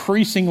be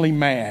increasingly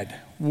mad?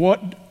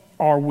 What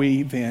are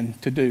we then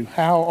to do?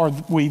 How are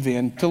we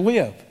then to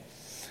live?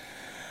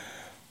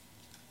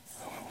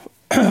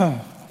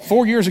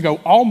 4 years ago,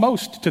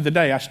 almost to the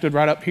day, I stood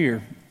right up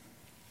here.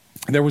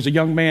 There was a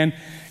young man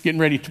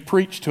getting ready to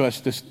preach to us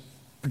this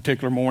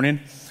particular morning.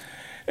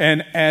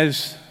 And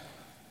as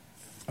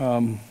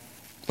the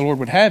Lord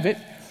would have it,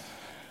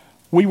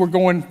 we were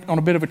going on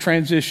a bit of a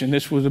transition.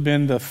 This would have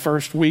been the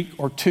first week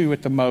or two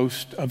at the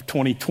most of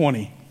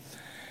 2020.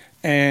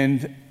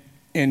 And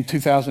in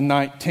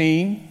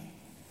 2019,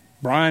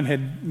 Brian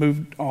had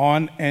moved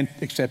on and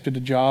accepted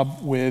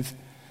a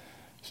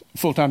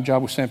full-time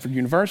job with Stanford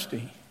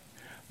University.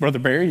 Brother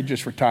Barry had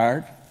just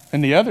retired.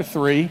 And the other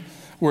three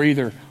were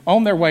either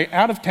on their way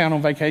out of town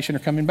on vacation or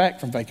coming back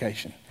from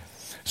vacation.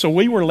 So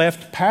we were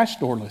left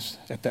pastorless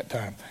at that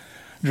time.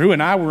 Drew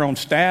and I were on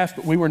staff,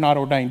 but we were not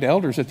ordained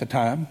elders at the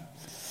time.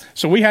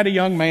 So we had a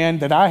young man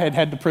that I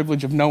had the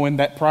privilege of knowing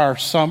that prior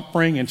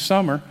spring and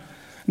summer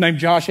named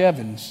Josh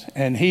Evans,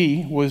 and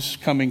he was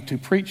coming to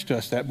preach to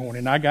us that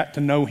morning. I got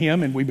to know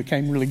him, and we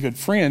became really good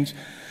friends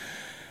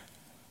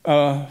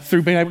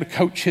through being able to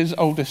coach his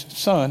oldest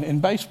son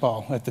in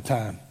baseball at the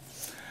time.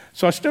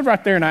 So I stood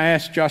right there and I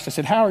asked Josh, I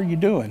said, "How are you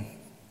doing?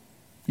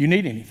 You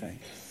need anything?"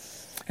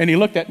 And he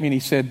looked at me and he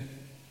said,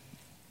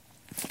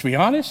 "To be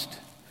honest,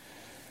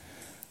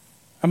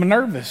 I'm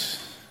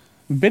nervous,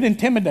 a bit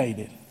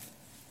intimidated."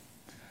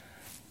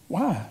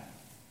 "Why?"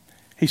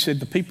 He said,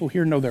 "The people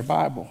here know their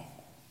Bible."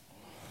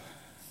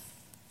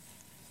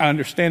 I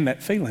understand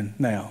that feeling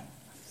now.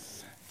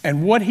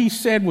 And what he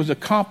said was a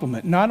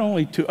compliment, not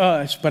only to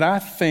us, but I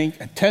think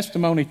a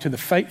testimony to the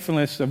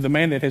faithfulness of the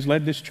man that has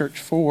led this church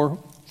for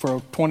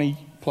 20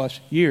 plus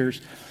years.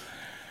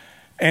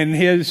 And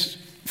his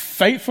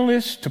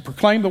faithfulness to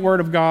proclaim the word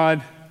of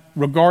God,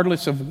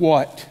 regardless of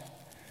what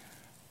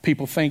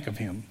people think of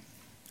him.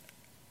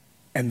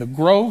 And the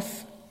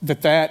growth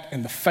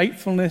and the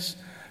faithfulness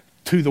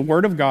to the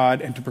word of God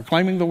and to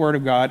proclaiming the word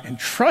of God and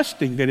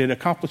trusting that it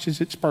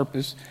accomplishes its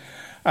purpose,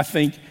 I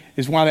think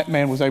is why that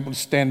man was able to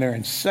stand there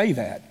and say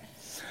that.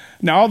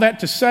 Now, all that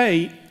to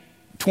say,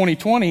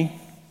 2020,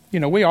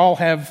 we all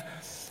have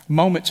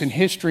moments in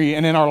history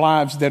and in our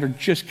lives that are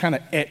just kind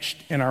of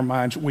etched in our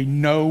minds. We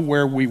know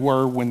where we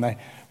were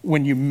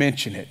when you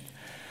mention it.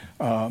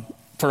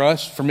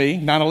 For me,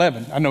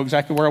 9/11. I know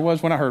exactly where I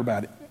was when I heard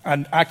about it.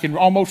 I can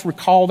almost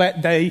recall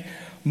that day,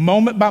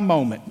 moment by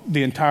moment,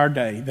 the entire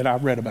day that I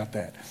read about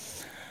that.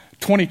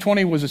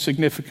 2020 was a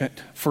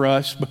significant for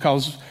us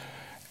because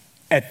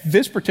at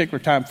this particular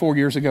time, 4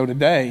 years ago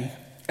today,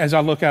 as I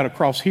look out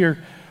across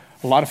here,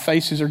 a lot of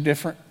faces are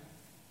different.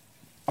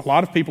 A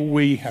lot of people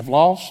we have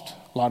lost.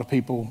 A lot of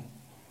people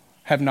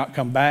have not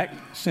come back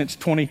since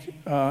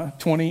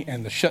 2020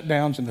 and the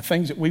shutdowns and the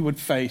things that we would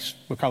face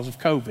because of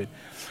COVID.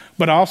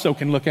 But I also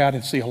can look out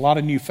and see a lot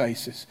of new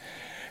faces.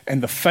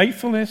 And the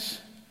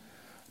faithfulness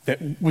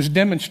that was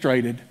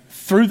demonstrated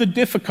through the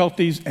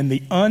difficulties and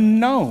the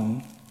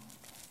unknown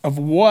of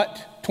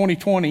what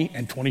 2020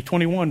 and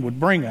 2021 would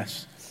bring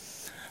us.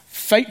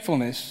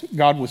 Faithfulness,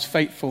 God was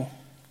faithful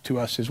to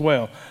us as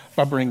well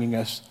by bringing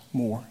us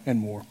more and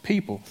more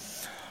people.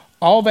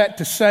 All that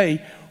to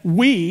say,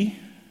 we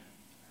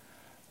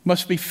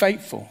must be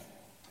faithful.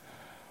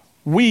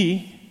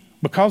 We,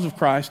 because of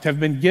Christ, have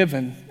been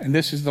given, and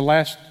this is the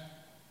last,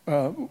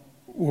 we'll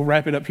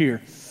wrap it up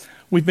here.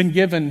 We've been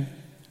given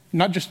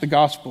not just the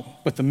gospel,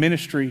 but the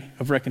ministry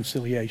of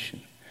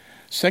reconciliation.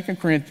 2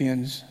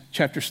 Corinthians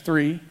chapters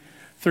 3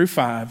 through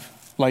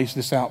 5 lays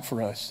this out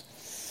for us.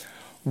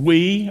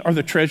 We are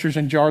the treasures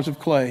in jars of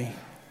clay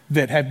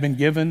that have been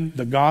given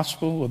the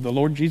gospel of the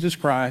Lord Jesus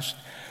Christ,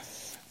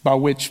 by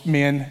which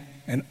men,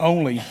 and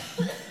only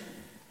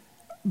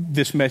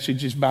this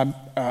message is by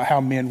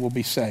how men will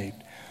be saved.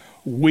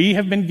 We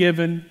have been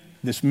given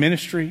this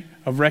ministry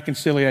of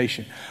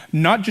reconciliation,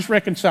 not just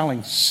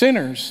reconciling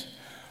sinners,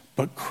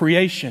 but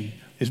creation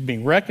is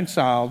being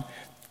reconciled,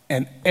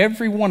 and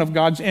every one of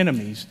God's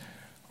enemies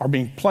are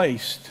being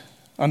placed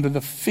under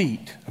the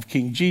feet of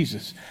King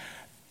Jesus.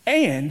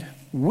 And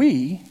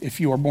we, if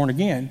you are born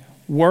again,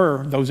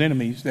 were those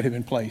enemies that have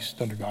been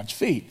placed under God's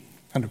feet,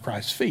 under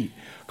Christ's feet.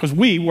 Because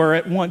we were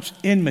at once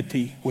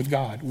enmity with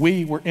God.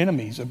 We were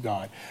enemies of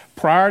God.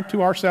 Prior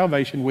to our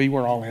salvation, we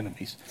were all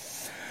enemies.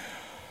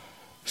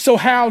 So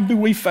how do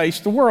we face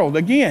the world?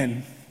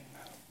 Again,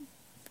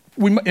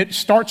 it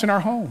starts in our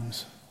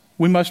homes.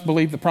 We must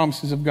believe the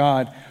promises of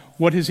God.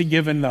 What has He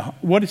given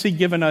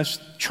us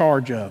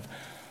charge of?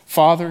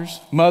 Fathers,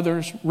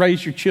 mothers,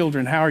 raise your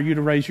children. How are you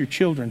to raise your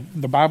children?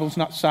 The Bible's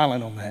not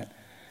silent on that.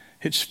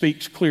 It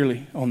speaks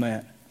clearly on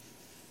that.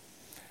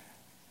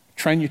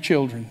 Train your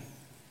children.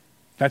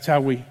 That's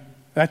how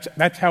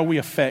we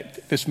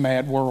affect this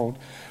mad world.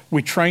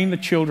 We train the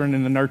children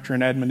in the nurture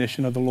and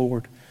admonition of the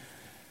Lord.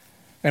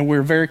 And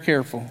we're very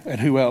careful at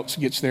who else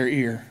gets their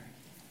ear.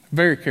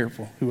 Very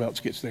careful who else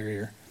gets their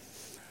ear.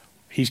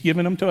 He's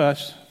given them to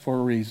us for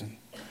a reason.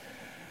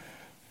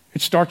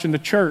 It starts in the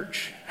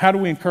church. How do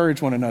we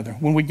encourage one another?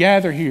 When we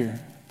gather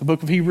here, the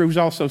book of Hebrews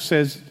also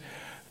says,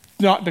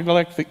 do not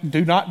neglect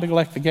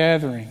the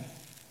gathering,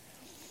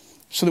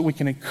 so that we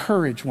can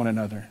encourage one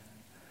another.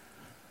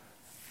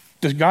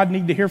 Does God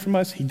need to hear from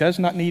us? He does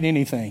not need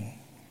anything.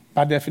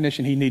 By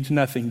definition, He needs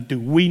nothing. Do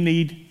we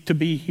need to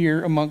be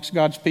here amongst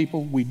God's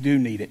people? We do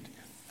need it.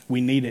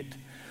 We need it.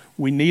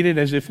 We need it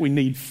as if we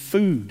need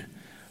food,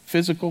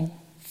 physical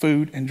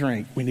food and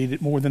drink. We need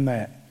it more than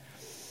that.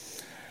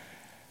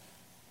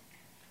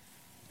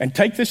 And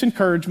take this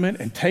encouragement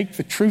and take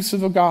the truths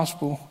of the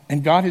gospel,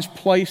 and God has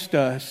placed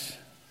us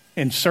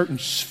in certain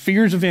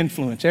spheres of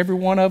influence. Every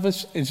one of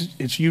us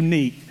is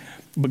unique,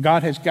 but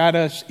God has got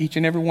us, each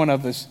and every one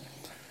of us,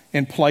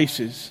 in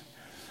places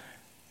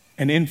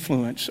and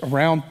influence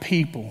around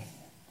people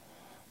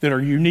that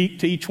are unique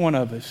to each one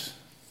of us.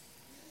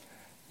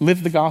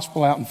 Live the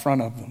gospel out in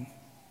front of them.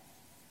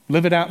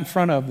 Live it out in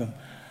front of them.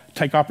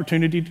 Take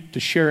opportunity to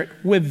share it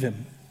with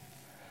them.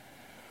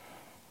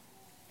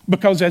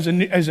 Because as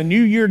a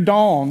new year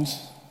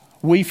dawns,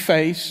 we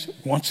face,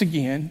 once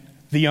again,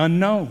 the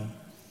unknown.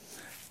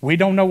 We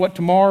don't know what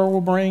tomorrow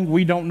will bring.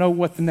 We don't know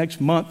what the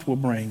next month will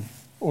bring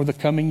or the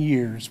coming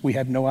years. We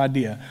have no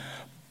idea.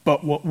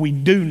 But what we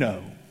do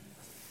know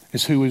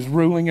is who is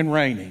ruling and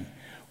reigning.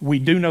 We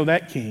do know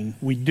that King.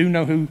 We do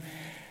know who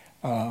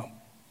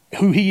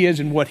He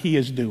is and what He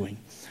is doing.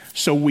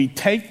 So we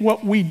take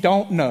what we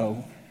don't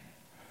know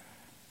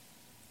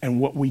and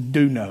what we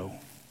do know,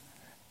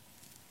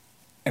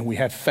 and we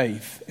have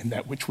faith in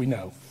that which we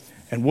know.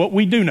 And what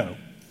we do know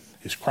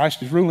is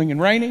Christ is ruling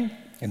and reigning,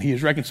 and He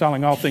is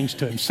reconciling all things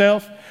to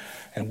Himself,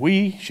 and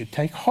we should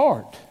take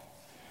heart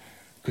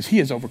because He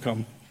has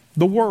overcome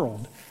the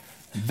world.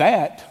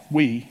 That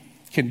we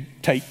can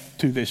take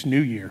to this new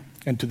year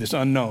and to this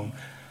unknown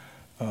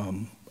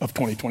of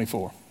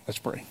 2024. Let's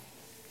pray.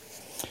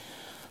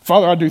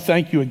 Father, I do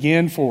thank You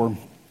again for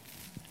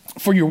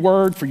Your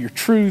word, for Your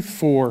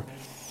truth,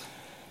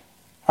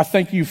 I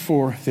thank You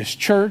for this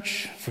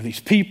church, for these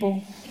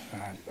people.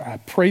 I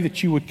pray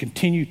that You would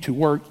continue to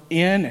work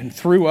in and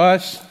through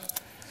us.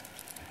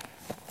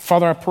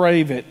 Father, I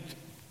pray that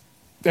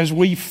as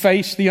we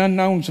face the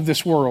unknowns of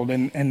this world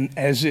and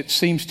as it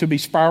seems to be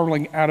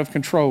spiraling out of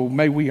control,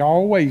 may we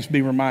always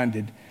be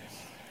reminded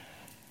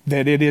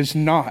that it is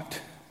not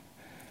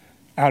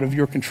out of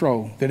Your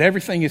control, that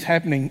everything is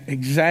happening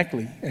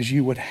exactly as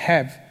You would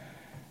have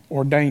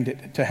ordained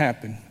it to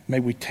happen. May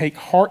we take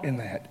heart in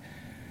that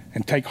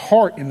and take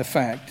heart in the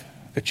fact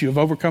that You have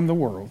overcome the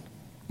world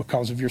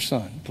because of Your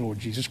Son, the Lord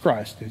Jesus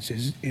Christ. It's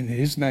in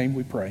His name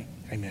we pray.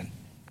 Amen.